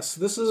 Yes,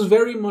 this is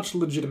very much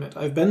legitimate.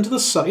 I've been to the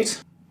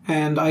site,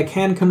 and I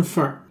can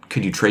confirm.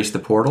 Could you trace the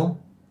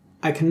portal?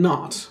 I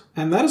cannot,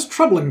 and that is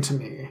troubling to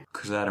me.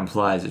 Because that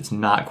implies it's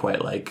not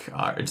quite like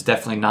it's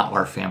definitely not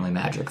our family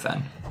magic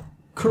then.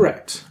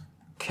 Correct.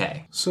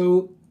 Okay.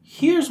 So,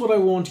 here's what I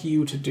want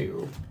you to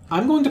do.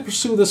 I'm going to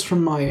pursue this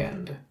from my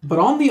end, but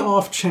on the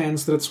off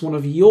chance that it's one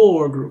of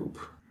your group,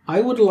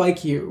 I would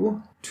like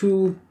you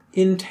to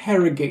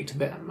interrogate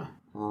them.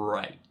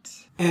 Right.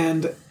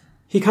 And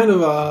he kind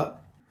of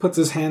puts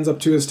his hands up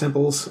to his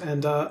temples,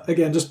 and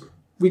again,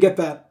 we get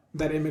that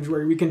image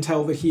where we can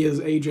tell that he is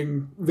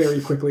aging very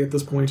quickly at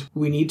this point.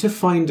 We need to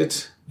find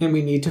it, and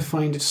we need to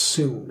find it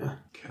soon.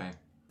 Okay.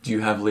 Do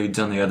you have leads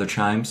on the other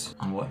chimes?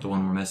 On the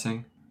one we're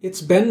missing?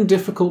 It's been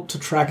difficult to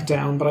track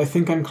down, but I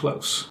think I'm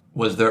close.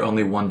 Was there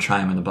only one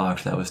chime in the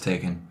box that was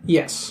taken?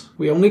 Yes.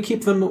 We only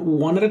keep them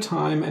one at a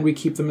time, and we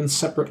keep them in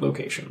separate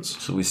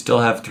locations. So we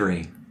still have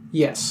 3.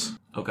 Yes.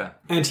 Okay.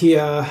 And he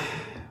kind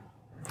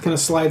of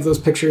slides those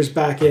pictures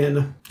back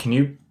in. Can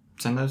you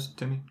send those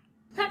to me?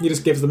 He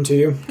just gives them to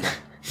you.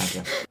 Thank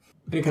you.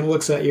 And he kind of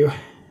looks at you.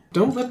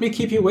 Don't let me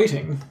keep you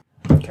waiting.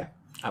 Okay.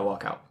 I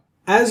walk out.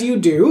 As you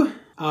do,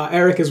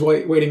 Eric is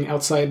waiting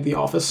outside the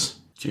office.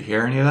 Did you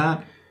hear any of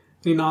that?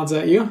 He nods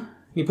at you.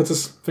 He puts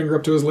his finger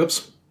up to his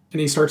lips, and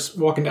he starts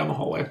walking down the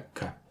hallway.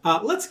 Okay.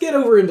 Let's get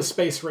over into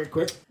space right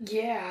quick.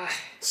 Yeah.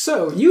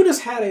 So, you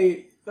just had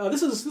a...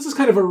 this is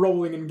kind of a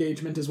rolling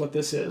engagement is what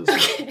this is.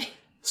 Okay.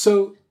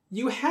 So,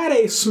 you had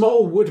a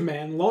small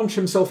woodman launch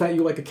himself at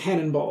you like a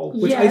cannonball,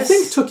 which I Yes.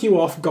 think took you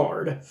off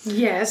guard.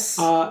 Yes.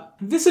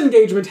 This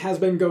engagement has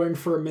been going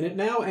for a minute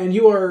now, and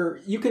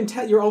you can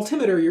tell your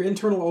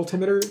internal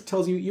altimeter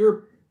tells you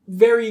you're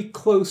very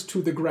close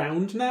to the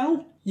ground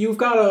now. You've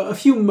got a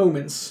few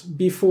moments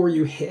before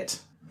you hit,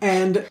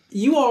 and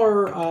you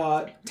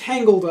are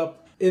tangled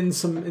up in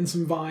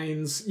some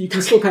vines. You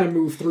can still kind of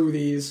move through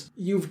these.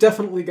 You've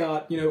definitely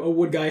got, a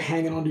wood guy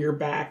hanging onto your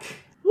back.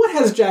 What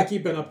has Jackie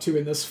been up to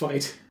in this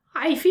fight?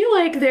 I feel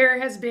like there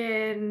has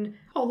been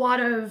a lot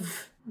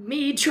of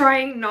me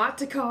trying not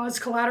to cause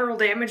collateral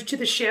damage to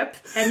the ship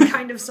and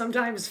kind of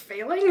sometimes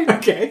failing.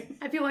 Okay.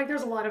 I feel like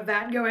there's a lot of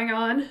that going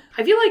on.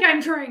 I feel like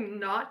I'm trying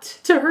not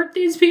to hurt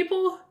these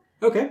people.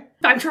 Okay.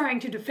 I'm trying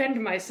to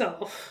defend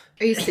myself.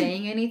 Are you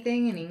saying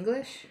anything in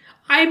English?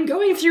 I'm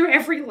going through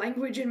every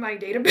language in my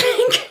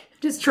databank,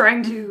 just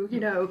trying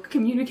to,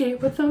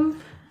 communicate with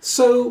them.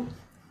 So,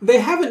 they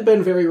haven't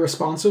been very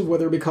responsive,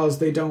 whether because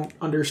they don't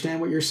understand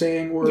what you're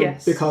saying or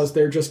because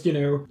they're just,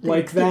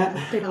 like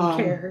that. They don't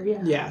care,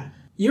 yeah. Yeah.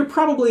 You're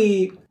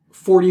probably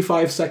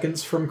 45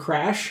 seconds from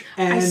crash,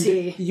 and I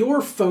see.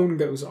 Your phone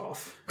goes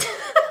off.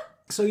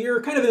 So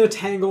you're kind of in a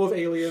tangle of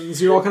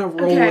aliens, you're all kind of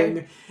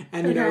rolling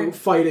and,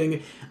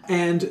 fighting,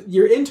 and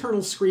your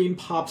internal screen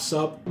pops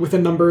up with a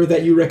number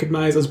that you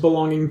recognize as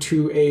belonging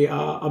to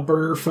a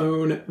burner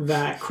phone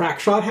that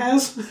Crackshot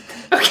has.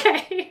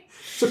 Okay.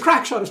 So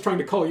Crackshot is trying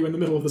to call you in the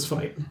middle of this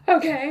fight.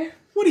 Okay.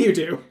 What do you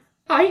do?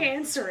 I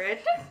answer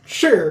it.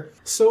 Sure.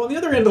 So on the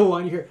other end of the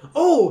line you hear,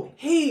 "Oh,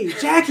 hey,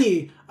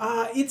 Jackie,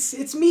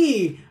 it's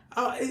me,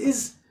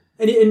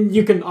 and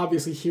you can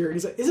obviously hear it.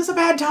 He's like, "Is this a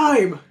bad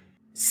time?"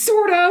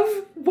 Sort of.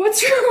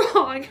 What's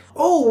wrong?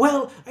 "Oh,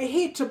 well, I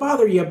hate to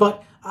bother you,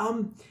 but,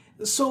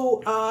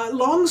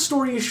 long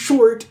story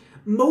short,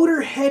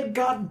 Motorhead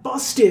got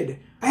busted.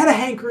 I had a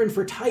hankering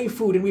for Thai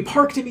food, and we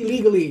parked him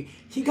illegally.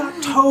 He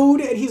got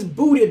towed, and he's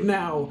booted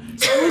now.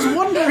 So I was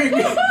wondering..."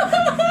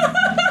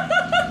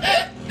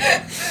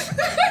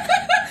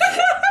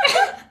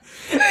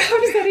 How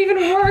does that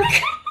even work?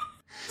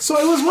 "So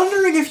I was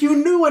wondering if you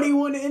knew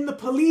anyone in the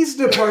police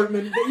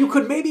department that you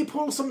could maybe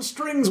pull some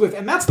strings with."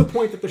 And that's the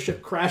point that the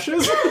ship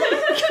crashes.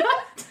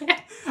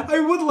 I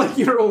would like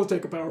you to roll to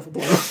take a powerful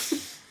blow.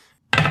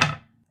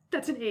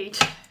 That's an 8.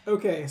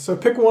 Okay, so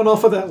pick one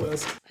off of that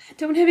list. I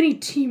don't have any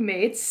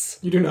teammates.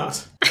 You do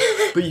not.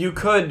 But you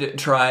could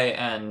try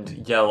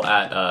and yell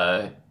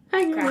at,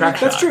 Crackshot.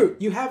 That's true.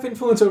 You have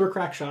influence over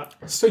Crackshot.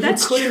 So you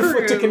That's could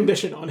inflict a true.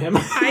 condition on him.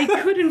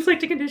 I could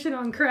inflict a condition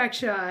on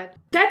Crackshot.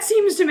 That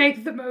seems to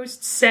make the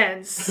most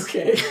sense.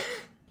 Okay.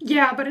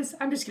 Yeah, but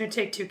I'm just going to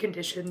take 2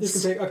 conditions.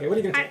 You can take... Okay, what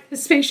are you going to take? The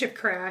spaceship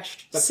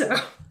crashed, so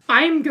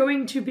I'm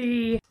going to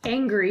be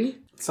angry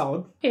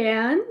Solid.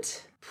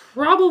 and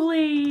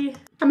probably,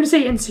 I'm going to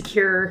say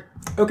insecure.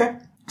 Okay.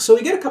 So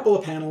we get a couple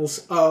of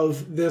panels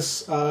of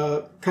this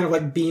kind of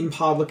like bean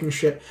pod looking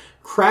ship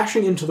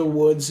crashing into the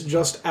woods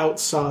just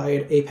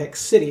outside Apex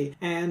City.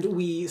 And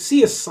we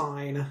see a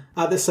sign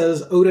that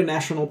says Oda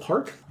National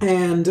Park.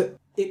 And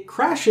it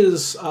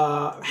crashes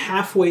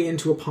halfway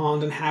into a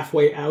pond and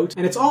halfway out.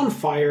 And it's on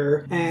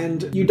fire.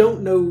 And you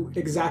don't know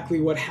exactly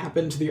what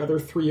happened to the other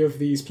 3 of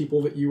these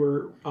people that you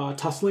were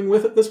tussling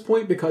with at this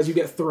point because you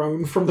get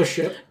thrown from the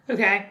ship.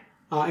 Okay.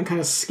 And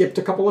kind of skipped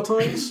a couple of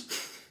times.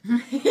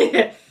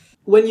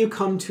 When you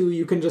come to,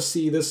 you can just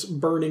see this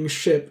burning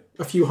ship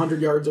a few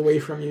hundred yards away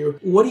from you.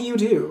 What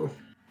do?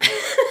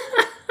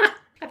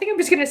 I think I'm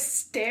just going to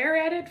stare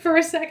at it for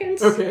a second.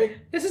 Okay.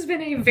 This has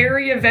been a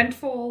very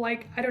eventful,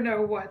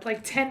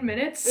 10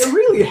 minutes. It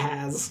really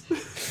has.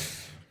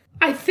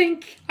 I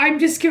think I'm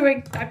just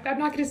going,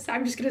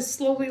 I'm just going to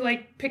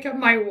slowly, pick up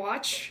my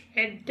watch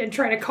and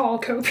try to call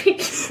Kobe.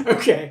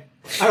 Okay.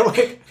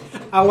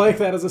 I like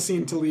that as a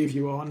scene to leave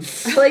you on.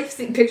 I like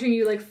picturing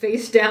you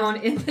face down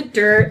in the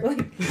dirt,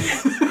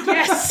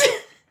 Yes!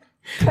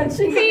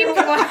 punching your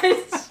watch.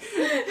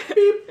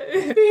 Beep,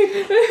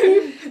 beep,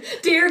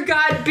 beep. Dear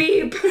God,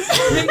 beep.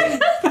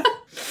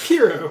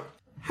 Hero,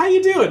 how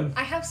you doing?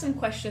 I have some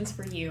questions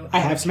for you. I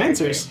have some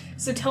answers.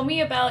 So tell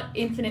me about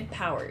infinite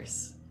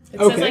powers. It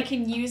Okay. says I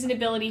can use an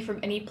ability from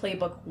any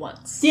playbook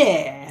once.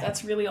 Yeah.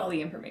 That's really all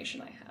the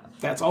information I have.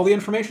 That's all the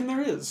information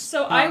there is.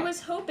 So I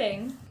was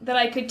hoping that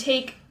I could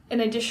take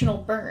an additional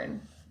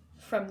burn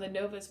from the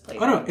Nova's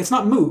playbook. Oh no, it's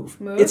not move.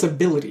 It's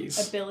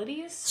abilities.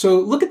 Abilities? So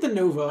look at the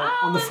Nova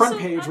on the that's front so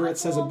page where it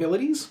says powerful.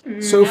 abilities.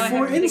 So Now I for have to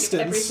think of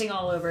instance, everything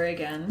all over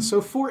again.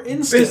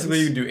 Basically,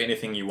 you do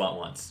anything you want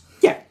once.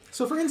 yeah.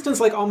 So for instance,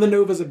 on the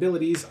Nova's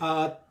abilities,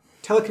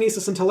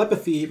 telekinesis and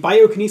telepathy,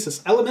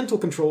 biokinesis, elemental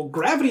control,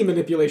 gravity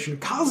manipulation,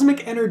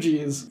 cosmic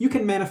energies, you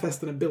can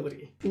manifest an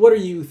ability. What are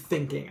you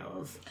thinking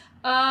of?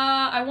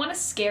 I want to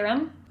scare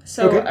him.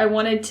 So Okay. I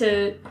wanted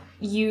to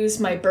use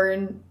my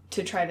burn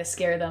to try to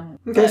scare them.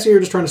 Okay, but- so you're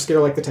just trying to scare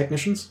the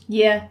technicians?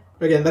 Yeah.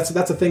 Again, that's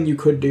a thing you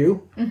could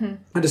do. Mm-hmm.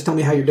 And just tell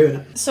me how you're doing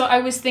it. So I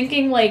was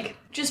thinking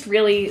just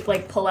really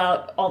pull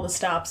out all the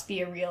stops,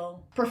 be a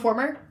real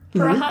performer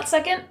for a hot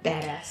second.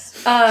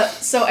 Badass.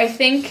 So I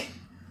think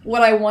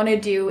what I want to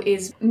do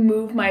is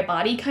move my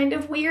body kind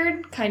of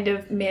weird, kind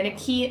of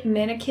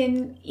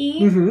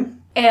mannequin-y,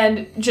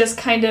 and just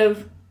kind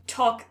of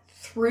talk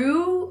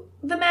through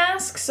the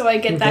mask so I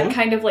get that Okay.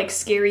 kind of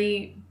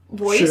scary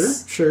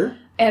voice. Sure.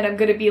 And I'm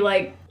going to be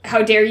like,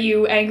 how dare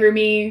you anger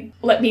me,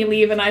 let me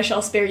leave and I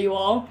shall spare you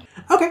all.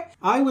 Okay.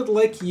 I would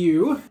like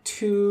you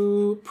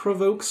to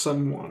provoke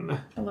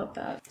someone I love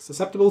that.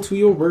 susceptible to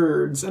your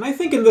words. And I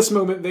think in this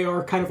moment they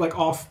are kind of like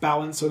off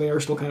balance, so they are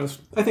still kind of...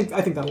 I think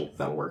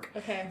that'll work.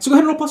 Okay. So go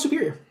ahead and roll plus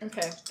superior.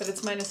 Okay, but it's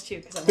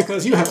 -2 because I'm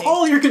Because you have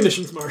all your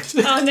conditions marked.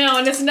 Oh no,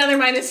 and it's another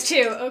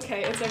 -2.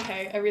 Okay, it's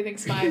okay.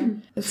 Everything's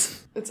fine.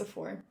 It's a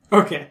 4.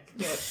 Okay.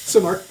 Good. So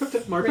mark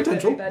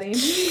potential. Everybody.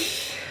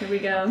 Here we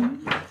go.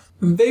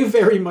 They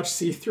very much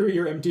see through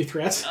your empty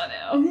threat.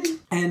 Oh no.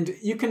 And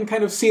you can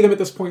kind of see them at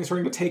this point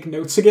starting to take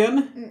notes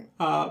again,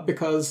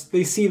 because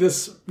they see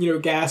this,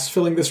 gas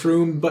filling this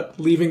room, but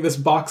leaving this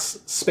box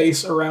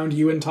space around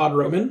you and Todd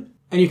Roman.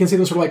 And you can see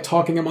them sort of like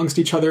talking amongst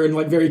each other and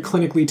like very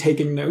clinically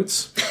taking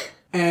notes.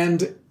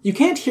 And you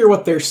can't hear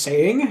what they're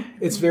saying.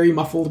 It's very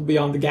muffled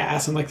beyond the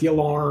gas and like the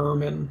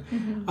alarm. And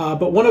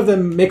but one of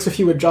them makes a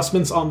few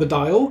adjustments on the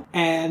dial.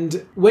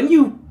 And when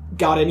you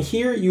got in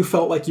here, you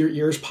felt like your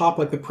ears pop,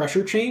 like the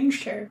pressure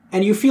changed. Sure.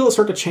 And you feel it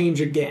start to change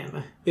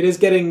again. It is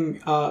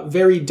getting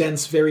very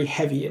dense, very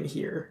heavy in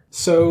here.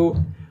 So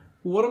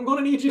what I'm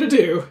going to need you to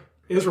do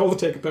is roll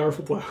to take a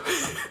powerful blow.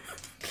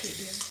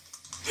 This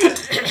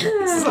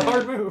is a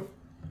hard move.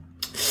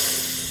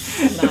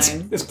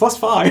 9. It's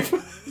 +5.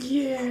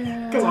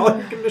 Yeah. Because all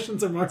your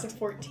conditions are marked. It's a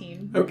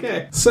 14.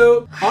 Okay.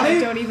 So on I a...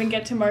 don't even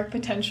get to mark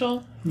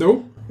potential.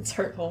 Nope. It's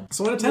hurtful.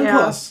 So on a 10 Yeah.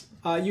 plus,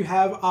 you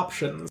have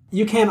options.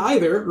 You can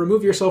either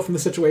remove yourself from the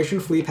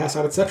situation, flee, pass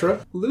out,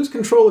 etc., lose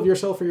control of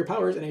yourself or your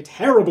powers in a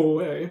terrible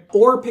way,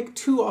 or pick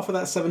 2 off of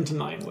that 7 to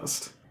 9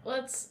 list.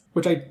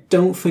 Which I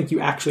don't think you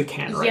actually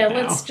can right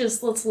now.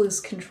 let's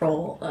lose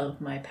control of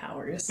my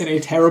powers. In a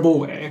terrible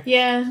way.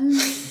 Yeah.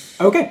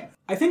 Okay.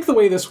 I think the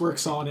way this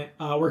works out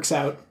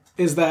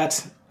is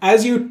that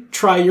as you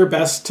try your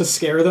best to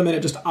scare them and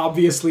it just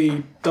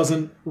obviously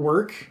doesn't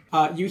work,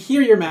 you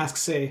hear your mask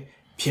say,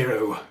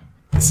 "Piero,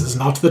 this is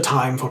not the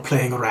time for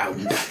playing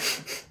around.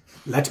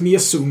 Let me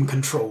assume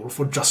control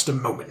for just a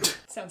moment."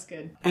 Sounds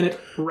good. And it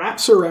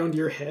wraps around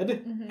your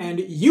head, and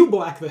you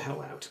black the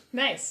hell out.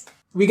 Nice.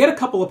 We get a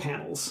couple of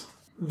panels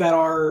that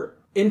are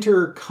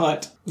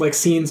intercut, like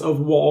scenes of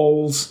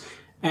walls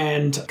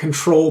and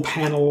control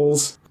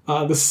panels,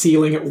 the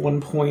ceiling at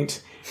one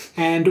point,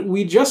 and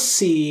we just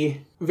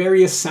see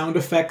various sound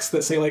effects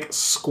that say like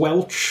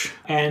squelch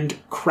and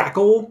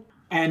crackle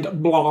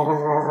and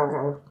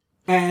blah.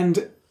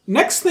 And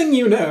next thing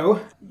you know,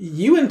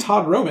 you and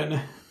Todd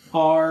Roman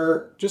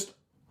are just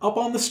up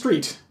on the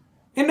street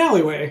in an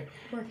alleyway.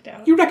 Worked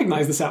out. You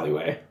recognize this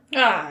alleyway.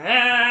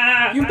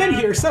 You've been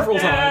here several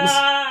times.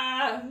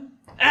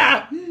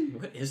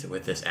 What is it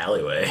with this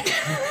alleyway?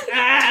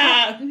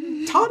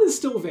 Todd is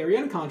still very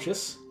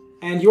unconscious,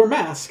 and your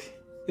mask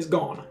is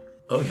gone.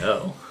 Oh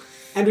no.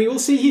 And we will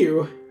see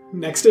you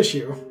next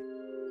issue.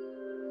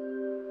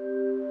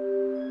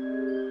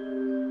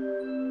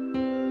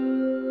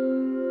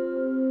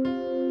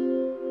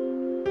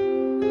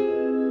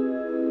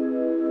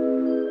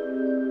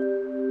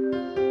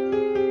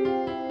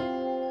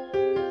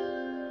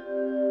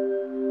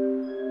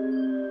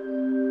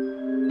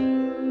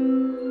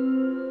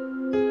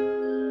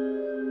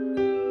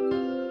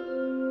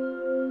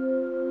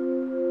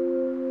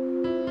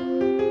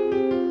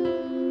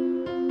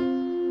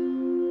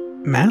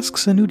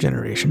 Masks: A New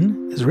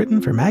Generation is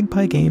written for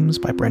Magpie Games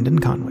by Brendan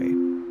Conway.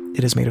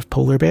 It is made of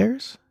polar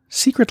bears,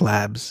 secret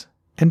labs,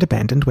 and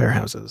abandoned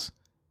warehouses.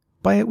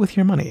 Buy it with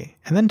your money,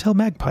 and then tell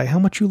Magpie how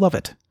much you love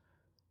it.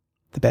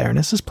 The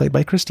Baroness is played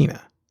by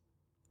Christina.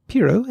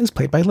 Piero is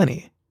played by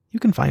Lenny. You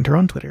can find her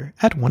on Twitter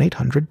at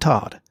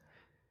 1-800-TODD.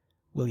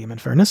 William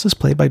Infernus is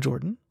played by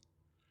Jordan.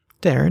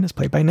 Darren is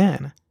played by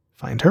Nan.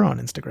 Find her on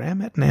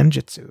Instagram at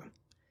Nanjitsu.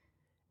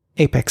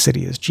 Apex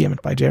City is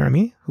GM'd by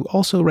Jeremy, who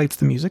also writes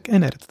the music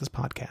and edits this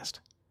podcast.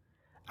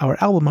 Our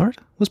album art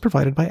was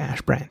provided by Ash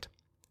Brandt.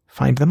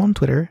 Find them on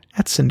Twitter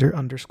at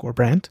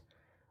Cinder_Brandt,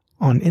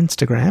 on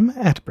Instagram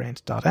at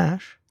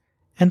Brandt.ash,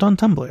 and on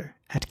Tumblr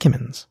at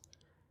Kimmins.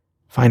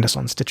 Find us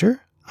on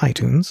Stitcher,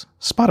 iTunes,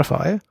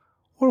 Spotify,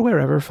 or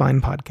wherever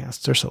fine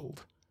podcasts are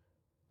sold.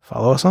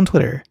 Follow us on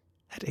Twitter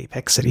at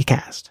Apex City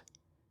Cast.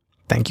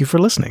 Thank you for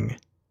listening,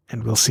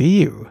 and we'll see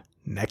you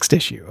next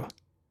issue.